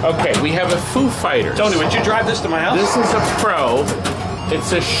 Okay, we have a Foo Fighters. Tony, would you drive this to my house? This is a Pro.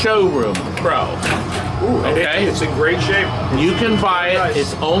 It's a showroom Pro. Okay? It's in great shape. You can buy it. Nice.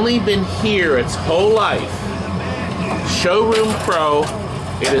 It's only been here its whole life. Showroom Pro.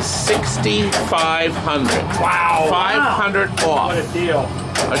 It is $6,500. Wow. 500 off. What a deal.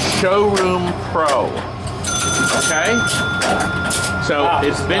 A showroom Pro. Okay? So Wow,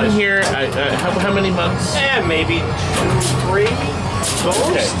 it's been nice. here. How many months? Maybe 2, 3.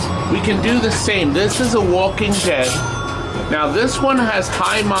 Okay. We can do the same. This is a Walking Dead. Now this one has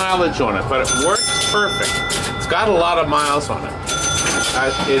high mileage on it, but it works perfect. It's got a lot of miles on it.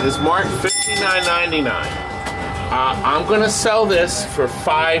 It is marked $59.99. I'm gonna sell this for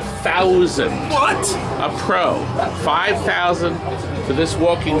 $5,000. What? A Pro, $5,000 for this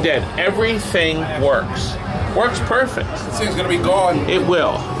Walking Dead. Everything works. Works perfect. This thing's gonna be gone. It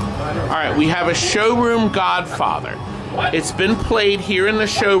will. All right, we have a showroom Godfather. It's been played here in the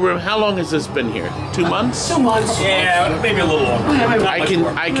showroom. How long has this been here? 2 months? 2 months. Yeah, maybe a little longer.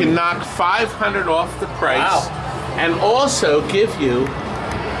 I can knock 500 off the price, Wow. and also give you,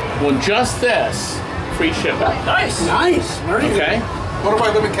 well, just this free shipping. Nice. Nice. Very good. Okay? What if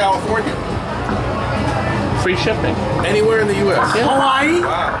I live in California? Free shipping. Anywhere in the U.S.? Hawaii.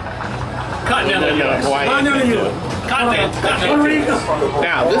 Wow. Continental No, US. Hawaii. No, no, no. Continent. Puerto Rico.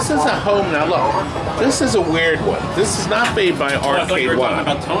 Now, this is a home. Now, look. This is a weird one. This is not made by I thought you were Arcade talking One.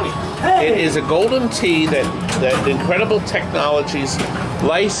 about Tony. It is a golden tee that Incredible Technologies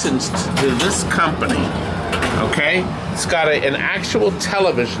licensed to this company. Okay? It's got an actual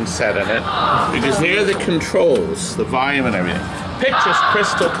television set in it because they're the controls, the volume and everything. Picture's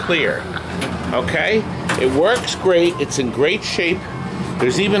crystal clear. Okay? It works great. It's in great shape.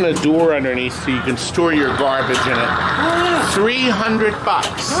 There's even a door underneath so you can store your garbage in it. $300.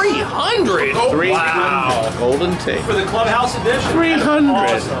 300. Oh, 300. wow. Golden tee. For the clubhouse edition. 300.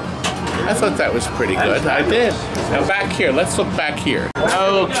 Awesome. I thought that was pretty good. I did. Now back here. Let's look back here.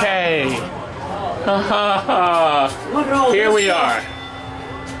 Okay. Look at all Here this we stuff. are.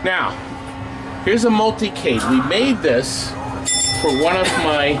 Now, here's a multicade. We made this for one of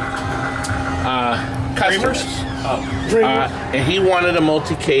my customers. And he wanted a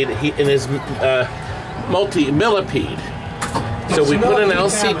multicade in his millipede. So we put an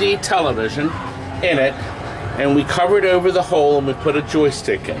LCD television in it, and we covered over the hole, and we put a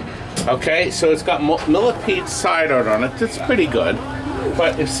joystick in. Okay, so it's got millipede side art on it. That's pretty good.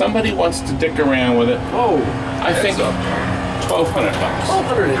 But if somebody wants to dick around with it, I think $1,200.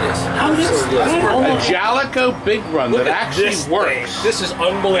 $1,200 it is. How this? A Jalico Big Run that actually this works. thing. This is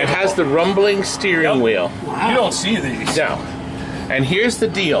unbelievable. It has the rumbling steering wheel. You don't see these. No. And here's the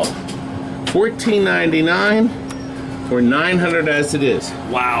deal. $14.99 or $900 as it is.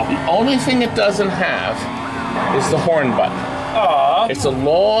 Wow. The only thing it doesn't have is the horn button. It's a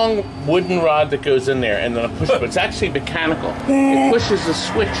long wooden rod that goes in there and then a push button. It's actually mechanical. It pushes a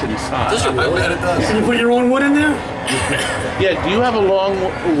switch inside. I bet it does. Can you put your own wood in there? Yeah, do you have a long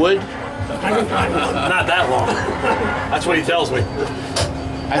wood? Not that long. That's what he tells me.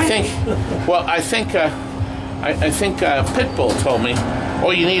 I think Pitbull told me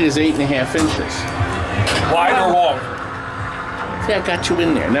all you need is 8.5 inches. Wide or long? See, I got you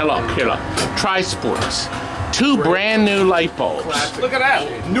in there. Now look, here look. Tri-Sports. 2 brand new light bulbs. Look at that.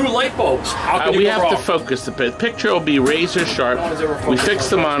 New light bulbs. How can you We go have wrong? to focus the picture will be razor sharp. We fixed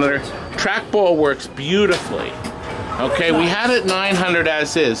the monitor. Trackball works beautifully. Okay, we had it 900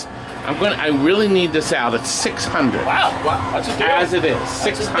 as is. I really need this out at 600. Wow. That's a deal. As it is,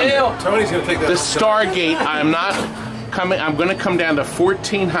 600. Deal. Tony's going to take that. The Stargate, I'm going to come down to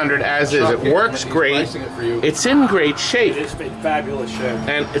 1400 as is. It works great. It's in great shape. It's been fabulous shape.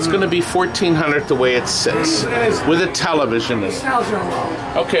 And it's going to be 1400 the way it sits with a television.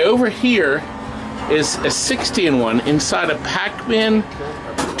 Okay, over here is a 60-in-1 inside a Pac-Man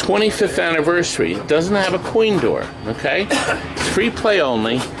 25th anniversary. It doesn't have a coin door, okay? It's free play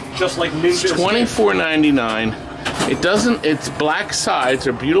only. Just like Ninja. It's $24.99. It's black sides,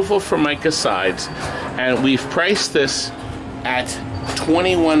 they're beautiful Formica sides, and we've priced this at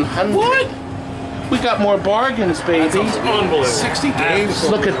 $2,100. What? We got more bargains, baby. Unbelievable. 60 games.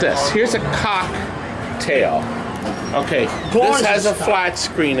 Look at this. Here's a cocktail. Okay, this has a flat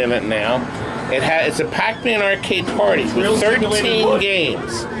screen in it now. It's a Pac-Man arcade party with 13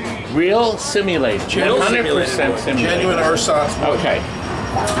 games. Real simulated. 100% simulated. Genuine ersatz. Okay.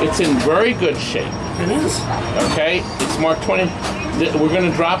 It's in very good shape. It is. Okay, it's marked 20. We're going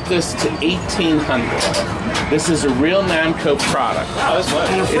to drop this to $1,800. This is a real Namco product. Wow, that's nice.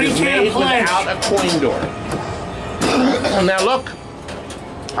 And a It free is can made of pledge. without a coin door. Now look,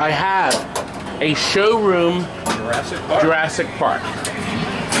 I have a showroom Jurassic Park.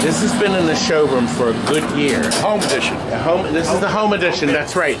 This has been in the showroom for a good year. Home edition. This is the home edition.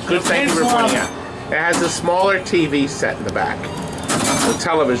 That's right. Good. Thank you for pointing out. It has a smaller TV set in the back. The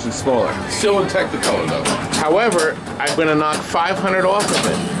television's smaller. Still in Technicolor though. However, I'm going to knock $500 off of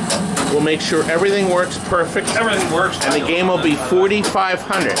it. We'll make sure everything works perfect. Everything works. And the game will be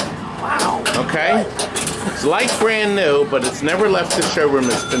 $4,500. Wow. Okay? It's like brand new, but it's never left the showroom.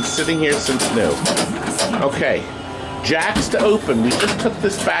 It's been sitting here since new. Okay. Jacks to open. We just took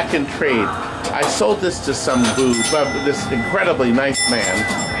this back in trade. I sold this to some this incredibly nice man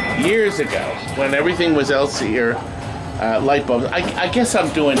years ago when everything was LC or light bulbs. I guess I'm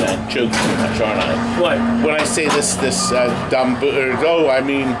doing that joke too much, aren't I? What? When I say this dumb. I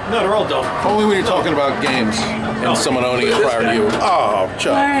mean. No, they're all dumb. Only when you're talking about games and someone owning it prior to you. Oh,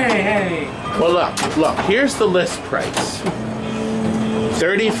 Chuck. Hey. Well, look. Here's the list price.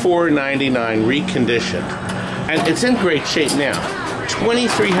 $34.99 reconditioned. And it's in great shape now.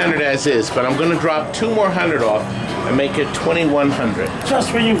 $2,300 as is, but I'm going to drop $200 more off and make it $2,100. Just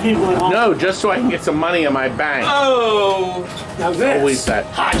for you people at home. No, just so I can get some money in my bank. Oh, Now this. Always that.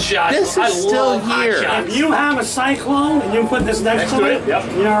 hot shot. This I is still love hot here. shots. If you have a cyclone and you put this next to it, Yep.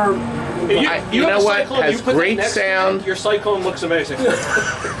 you're. You You have know a what? cyclone, Has you put that great next to it, sound. Your cyclone looks amazing.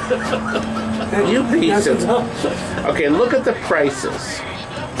 You piece of. Okay, look at the prices.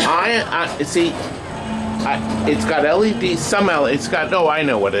 I see. It's got LEDs. Some LED. It's got. Oh, I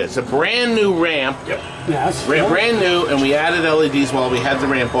know what it is. A brand new ramp. Yep. Yes. Brand new, and we added LEDs while we had the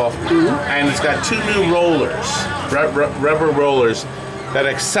ramp off. And it's got 2 new rollers, rubber rollers, that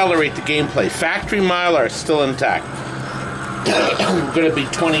accelerate the gameplay. Factory Mylar is still intact. Going to be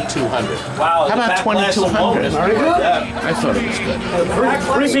 2,200. Wow. How about 2,200? Very good. I thought it was good.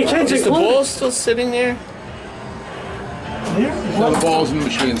 Creepy kids Is the included. ball still sitting there? No, the ball's in the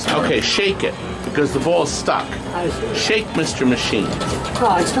machine. Okay, shake it, because the ball's stuck. I see. Shake, Mr. Machine.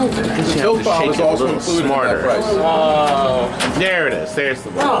 Oh, it's still there. You have Tilt to ball shake is it a also little included in that smarter. price. There it is. There's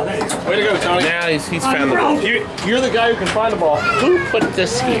the ball. Oh, there you go. Way to go, Tony. Now he's found the ball. You're the guy who can find the ball. Who put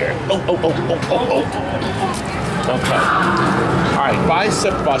this here? Oh. Okay. All right,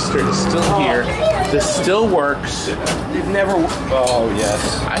 Bicep Buster is still here. This still works. You've never. Oh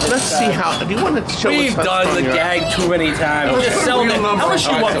yes. Let's see how. Do you want to show We've us how done strong the you are? gag too many times. Just sell it. How much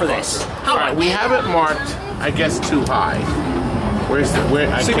you want for this? All right, we have it marked, I guess, too high. Where's the where?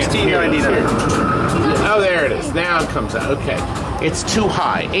 I can't hear it. $16.99. Oh, there it is. Now it comes out. Okay, it's too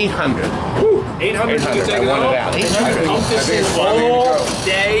high. 800. 800. 800. I want it out. 800. Pump this in all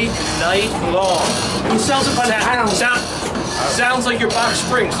day, night long. He sells it by the pound. Sounds like your box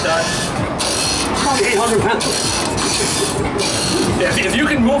springs, Dad. 800 pounds. If you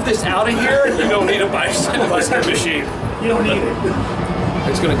can move this out of here, you don't need a bicycle machine. You don't need it.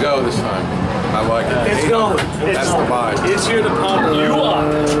 It's going to go this time. I like it. It's going. That's the vibe. It's here to pump you up.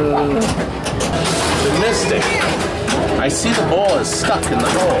 The Mystic. I see the ball is stuck in the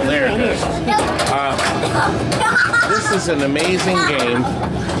hole. There it is. This is an amazing game.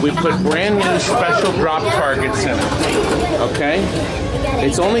 We put brand new special drop targets in it. Okay?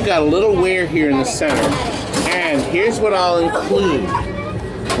 It's only got a little wear here in the center. And here's what I'll include.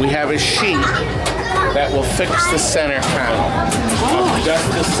 We have a sheet that will fix the center panel of just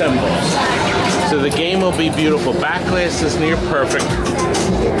the symbols. So the game will be beautiful. Backlash is near perfect.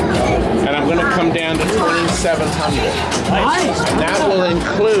 And I'm going to come down to 2,700. Nice. And that will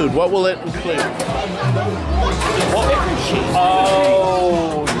include, what will it include?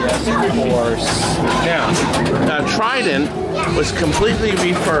 Oh, yes, of course. Now Trident was completely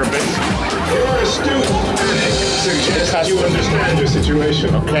refurbished. You're a student. Suggest you understand your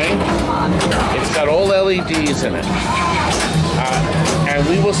situation. Okay? It's got all LEDs in it. And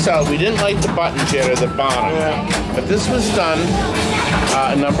we will sell, we didn't like the buttons yet or the bottom. But this was done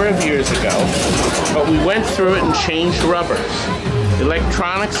a number of years ago. But we went through it and changed rubbers.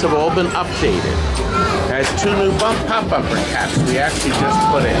 Electronics have all been updated. It has 2 new pop bumper caps we actually just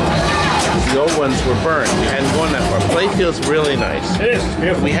put in. The old ones were burned. We hadn't gone that far. Play feels really nice. It is.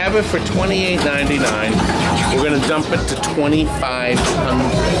 Beautiful. We have it for $28.99. We're going to dump it to $2,500.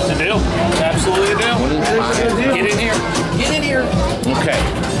 It's a deal. Absolutely a deal. Get in here. Get in here. Okay.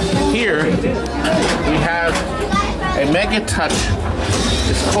 Here we have a Mega Touch.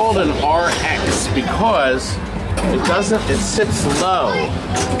 It's called an RX because it sits low.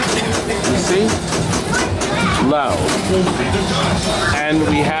 You see? Low. And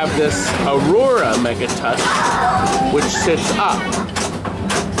we have this Aurora Mega Touch, which sits up.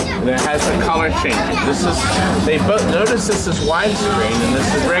 And it has the color changing. They both, notice this is widescreen and this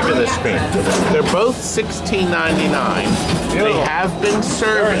is regular screen. They're both $16.99. They have been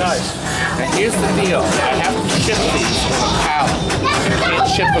serviced. nice. And here's the deal. I have to ship these out. You can't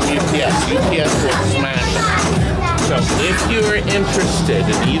ship them UPS. UPS will smash them. So if you're interested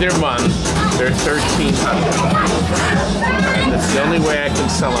in either one, they're $1,300. And that's the only way I can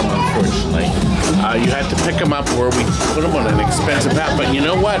sell them, unfortunately. You had to pick them up where we put them on an expensive pallet. But you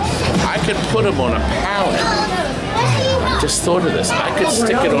know what? I could put them on a pallet. I just thought of this. I could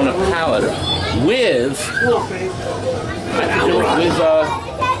stick it on a pallet with. I could do it with.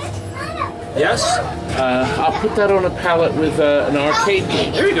 Yes. I'll put that on a pallet with an arcade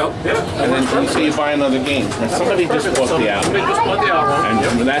game. There you go. Yeah. And then until you buy another game. Now, somebody just bought the album. Somebody just bought the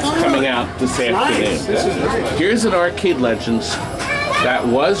album. And that's coming out this afternoon. Here's an Arcade Legends that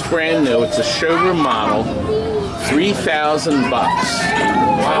was brand new. It's a showroom model. $3,000.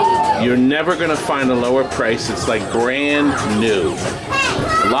 Wow. You're never going to find a lower price. It's like brand new.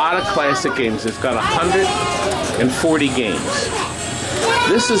 A lot of classic games. It's got 140 games.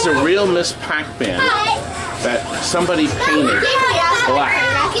 This is a real Miss Pac-Man that somebody painted black.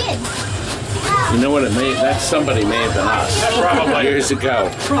 You know what it may? That somebody may have been us. Probably. Years ago.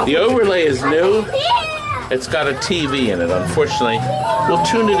 The overlay is new. It's got a TV in it, unfortunately. We'll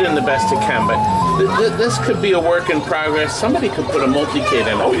tune it in the best it can, but this could be a work in progress. Somebody could put a multi-kit in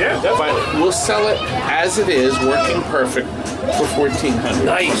it. Oh, yeah, definitely. But we'll sell it as it is, working perfect, for $1,400.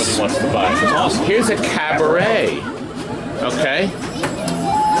 Nice. Somebody wants to buy it. Awesome. Here's a cabaret. Okay?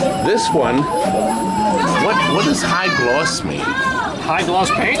 This one, what does high gloss mean? High gloss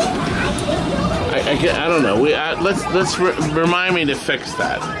paint? I don't know. Let's remind me to fix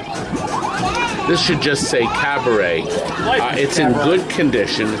that. This should just say cabaret. It's in good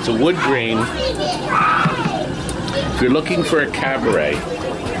condition. It's a wood grain. If you're looking for a cabaret,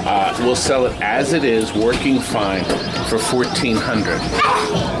 we'll sell it as it is, working fine, for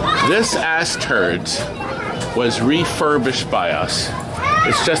 $1,400. This Ass Turds was refurbished by us.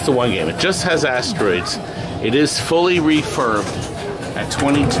 It's just the one game. It just has asteroids. It is fully refurbed at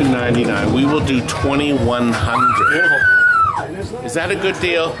 $22.99. We will do $2,100. Beautiful. Is that a good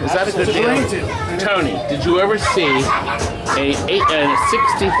deal? Is that a good deal? Tony, did you ever see a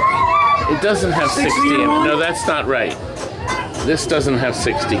 60? It doesn't have 60 in it. No, that's not right. This doesn't have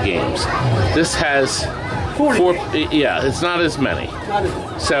 60 games. This has 4. Yeah, it's not as many.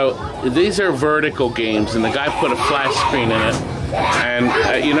 So these are vertical games, and the guy put a flash screen in it. And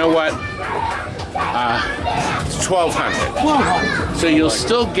you know what? It's $1,200. So you'll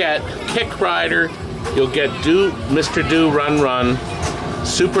still get Kick Rider. You'll get Mr. Do Run Run,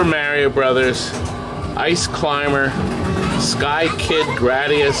 Super Mario Brothers, Ice Climber, Sky Kid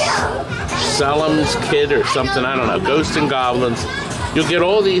Gradius, Salem's Kid or something, I don't know, Ghost and Goblins. You'll get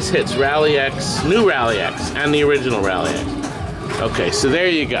all these hits, Rally X, new Rally X, and the original Rally X. Okay, so there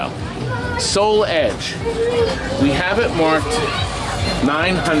you go. Soul Edge. We have it marked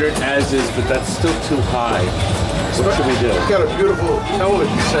 900 as is, but that's still too high. What should we do? It's got a beautiful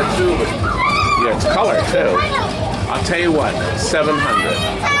television set too, but yeah, it's color too. I'll tell you what, 700. I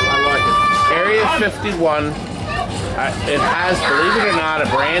like it. Area 51. It has, believe it or not, a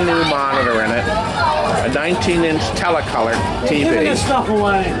brand new monitor in it, a 19-inch Telecolor TV. Give this stuff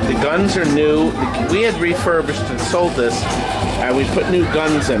away. The guns are new. We had refurbished and sold this, and we put new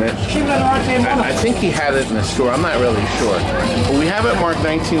guns in it. I think he had it in the store. I'm not really sure. But we have it marked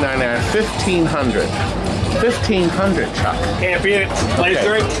 $19.99, $1,500. $1,500, Chuck. Can't beat it. Play Okay.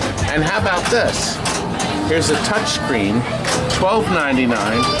 through. And how about this? Here's a touchscreen,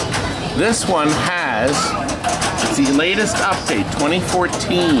 $12.99. This one has the latest update,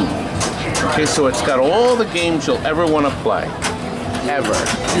 2014. Okay, so it's got all the games you'll ever want to play. Ever.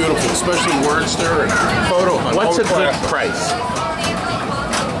 Beautiful, especially Wordster and Photo Hunt. What's a good Classic. price?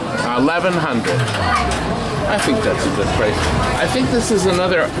 1,100. I think that's a good price. I think this is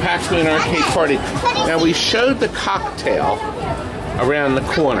another Pac-Man arcade party. Now we showed the cocktail around the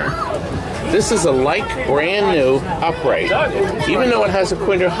corner. This is a brand new upright. Even though it has a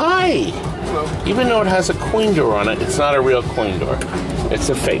coin door. Hi! Even though it has a coin door on it, it's not a real coin door. It's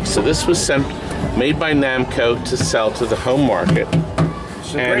a fake. So this was made by Namco to sell to the home market.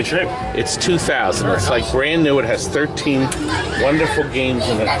 And great shape. it's 2000. It's like brand new. It has 13 wonderful games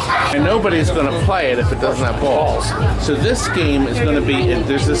in it. And nobody's going to play it if it doesn't have balls. So this game is going to be,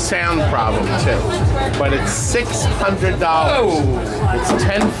 there's a sound problem too. But it's $600. It's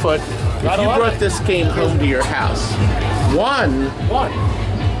 10 foot. If you brought this game home to your house,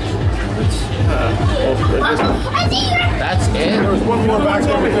 that's it? There's one more back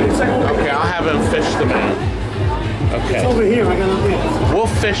there. Okay, I'll have him fish them out. Okay. Over here, I got it. We'll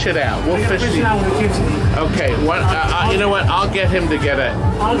fish it out. We'll fish Fish it the... out with the kids. Okay, you know what? I'll get him to get it.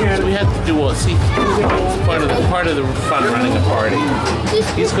 I'll get So we it. have to do all. See, it's part of the fun running a party.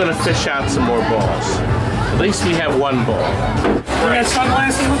 He's going to fish out some more balls. At least we have one ball. We got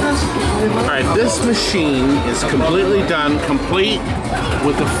sunglasses with us? All right, this machine is completely done, complete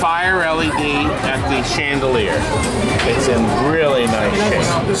with the fire LED at the chandelier. It's in really nice shape.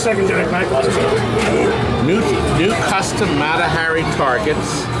 The secondary back. New custom Matahari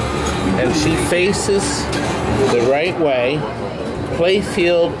targets, and she faces the right way.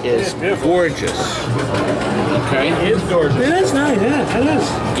 Playfield is gorgeous. Okay? It is gorgeous. It is nice, yeah, it is.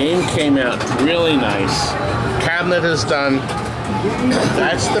 Game came out really nice. Cabinet is done.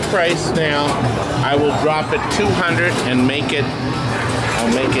 That's the price now. I will drop it 200 and I'll make it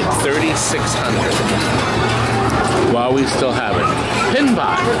 3,600 while we still have it.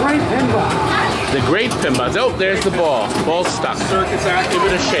 Pinball. Great pinball. The great pinball. Oh, there's the ball. Ball's stuck. Give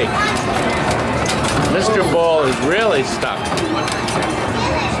it a shake. Mr. Ball is really stuck.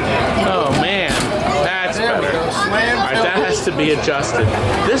 Oh man, that's better. slam. All right, that has to be adjusted.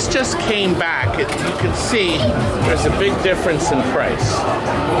 This just came back. You can see there's a big difference in price,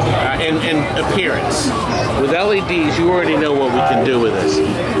 in appearance. With LEDs, you already know what we can do with this.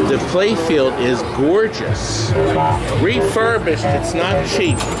 The playfield is gorgeous. Refurbished, it's not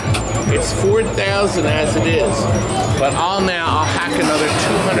cheap. It's $4,000 as it is, but I'll hack another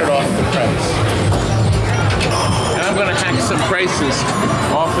 $200 off the price. And I'm going to hack some prices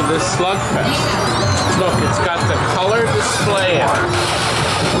off of this Slugfest. Look, it's got the color display in it.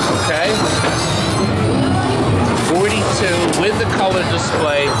 Okay? 42 with the color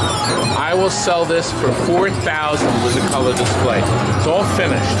display. I will sell this for $4,000 with the color display. It's all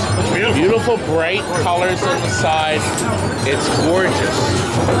finished. Beautiful bright colors on the side. It's gorgeous.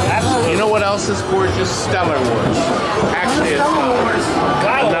 You know what else is gorgeous? Stellar Wars. Actually, it's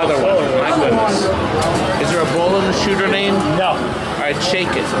another one. My goodness. Is there a ball in the shooter name? No. All right, shake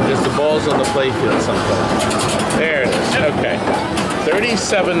it, because the ball's on the playfield someplace. There it is. Okay.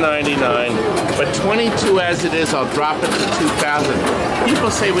 $37.99, but 22 as it is, I'll drop it to $2,000.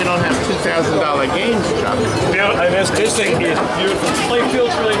 People say we don't have $2,000 games, Chuck. Yeah, I mean, this thing is beautiful.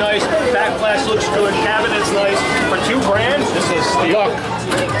 Playfield's really nice. Back glass looks good. Cabinet's nice. For $2,000, this is steal. Look,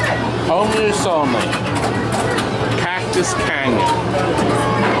 home use only. Cactus Canyon.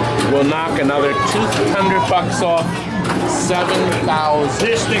 We'll knock another $200 off. $7,000.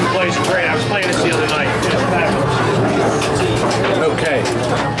 This thing plays great. I was playing this the other night. It's fabulous. Okay.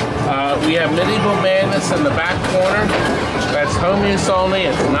 We have Medieval Madness in the back corner. That's home use only.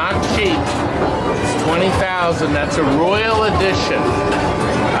 It's not cheap. It's $20,000. That's a Royal Edition.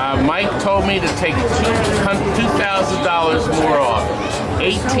 Mike told me to take $2,000 more off.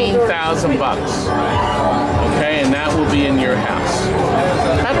 $18,000. Okay, and that will be in your house.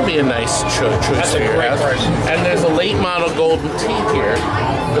 That'll be a nice choice for your house. And there's a late model Golden Tee here.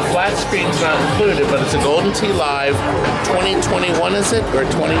 The flat screen's not included, but it's a Golden Tee Live 2021, is it? Or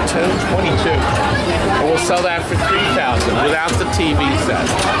 22? 22. And we'll sell that for $3,000 without the TV set.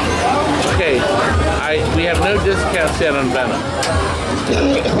 Okay, we have no discounts yet on Venom.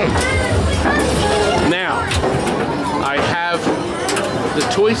 Now, I have the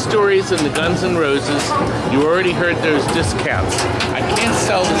Toy Stories and the Guns N' Roses. You already heard those discounts. I can't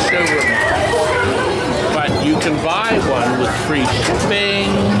sell the showroom, but you can buy one with free shipping.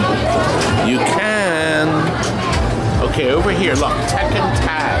 You can. Okay, over here, look, Tekken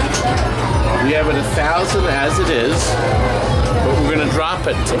Tag. We have it 1,000 as it is, but we're going to drop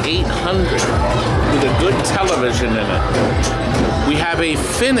it to 800 with a good television in it. We have a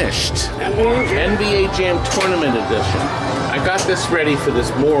finished NBA Jam Tournament Edition. I got this ready for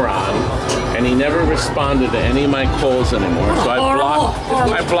this moron, and he never responded to any of my calls anymore. So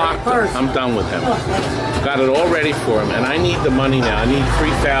I blocked him. I'm done with him. Got it all ready for him, and I need the money now. I need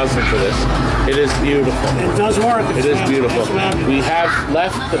 $3,000 for this. It is beautiful. It does work. It is beautiful. We have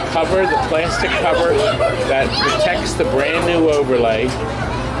left the cover, the plastic cover that protects the brand new overlay.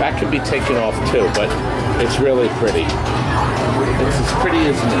 That can be taken off too, but it's really pretty. It's as pretty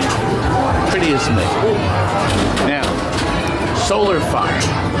as me. Pretty as me. Now, Solar Fire.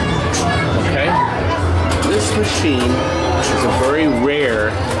 Okay? This machine is a very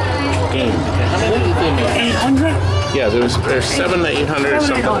rare game. How many did they make? 800? Yeah, there's 700 to 800 or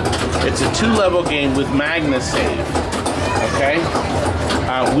something. It's a 2-level game with Magna Save. Okay?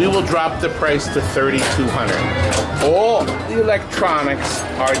 We will drop the price to $3,200. All the electronics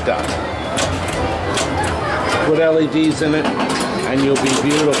are done. Put LEDs in it, and you'll be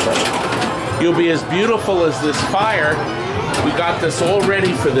beautiful. You'll be as beautiful as this fire. We got this all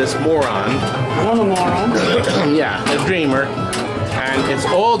ready for this moron. Another moron. Yeah, a dreamer. And it's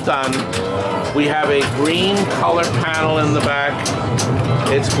all done. We have a green color panel in the back.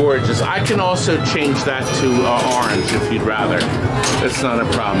 It's gorgeous. I can also change that to orange if you'd rather. It's not a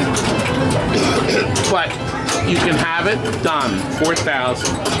problem. But you can have it done.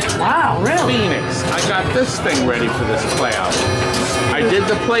 4,000. Wow, really? Phoenix. I got this thing ready for this playout. I did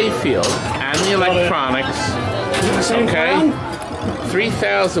the playfield and the electronics. Okay.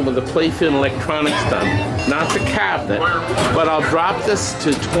 3,000 with the playfield and electronics done. Not the cabinet, but I'll drop this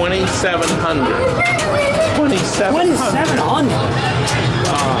to 2,700. 2,700?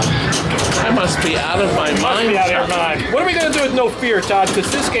 I must be out of my mind. What are we going to do with No Fear, Todd?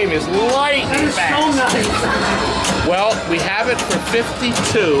 Because this game is lightning fast. So nice. Well, we have it for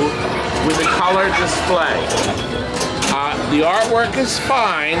 52 with a color display. The artwork is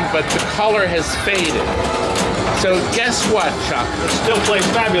fine, but the color has faded. So guess what, Chuck? Still plays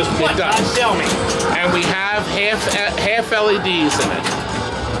fabulous. What? It does. Tell me. And we have half LEDs in it.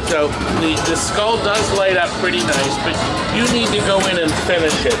 So the skull does light up pretty nice, but you need to go in and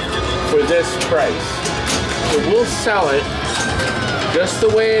finish it for this price. So we'll sell it just the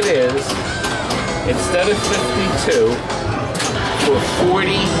way it is, instead of 52, for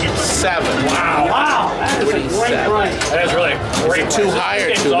 47. Wow, that is a great 47. price. That is really great. Too high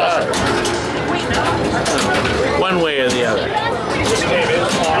or too low? One way or the other. This game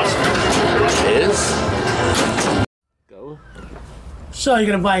is awesome. It is. Go. So, you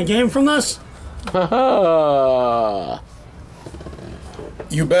gonna buy a game from us?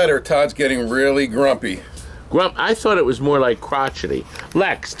 You better. Todd's getting really grumpy. Grump, I thought it was more like crotchety.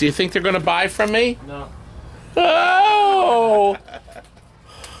 Lex, do you think they're going to buy from me? No. Oh!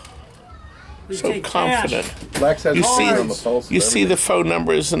 We So take confident. cash, Lex has You his see, finger on the pulse. of you see the phone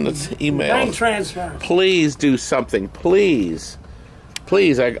numbers in the bank email. transfer. Please do something. Please.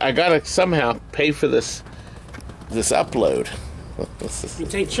 Please, I got to somehow pay for this upload. We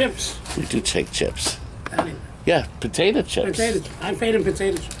take chips. We do take chips. I mean, Yeah, potato chips. potatoes. I paid in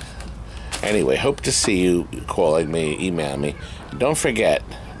potato chips. Anyway, hope to see you calling me, email me. Don't forget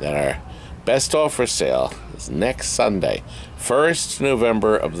that our best offer sale is next Sunday, 1st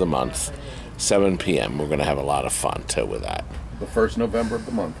November of the month, 7 p.m. We're going to have a lot of fun, too, with that. The 1st November of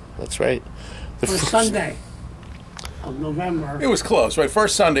the month. That's right. The For first- Sunday of November. It was close, right?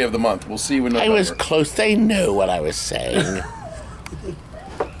 First Sunday of the month. We'll see you in I November. was close. They knew what I was saying.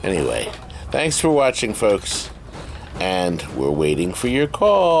 Anyway, thanks for watching, folks. And we're waiting for your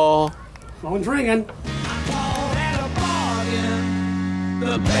call. Phone's ringing.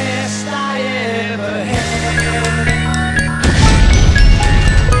 The best I ever had.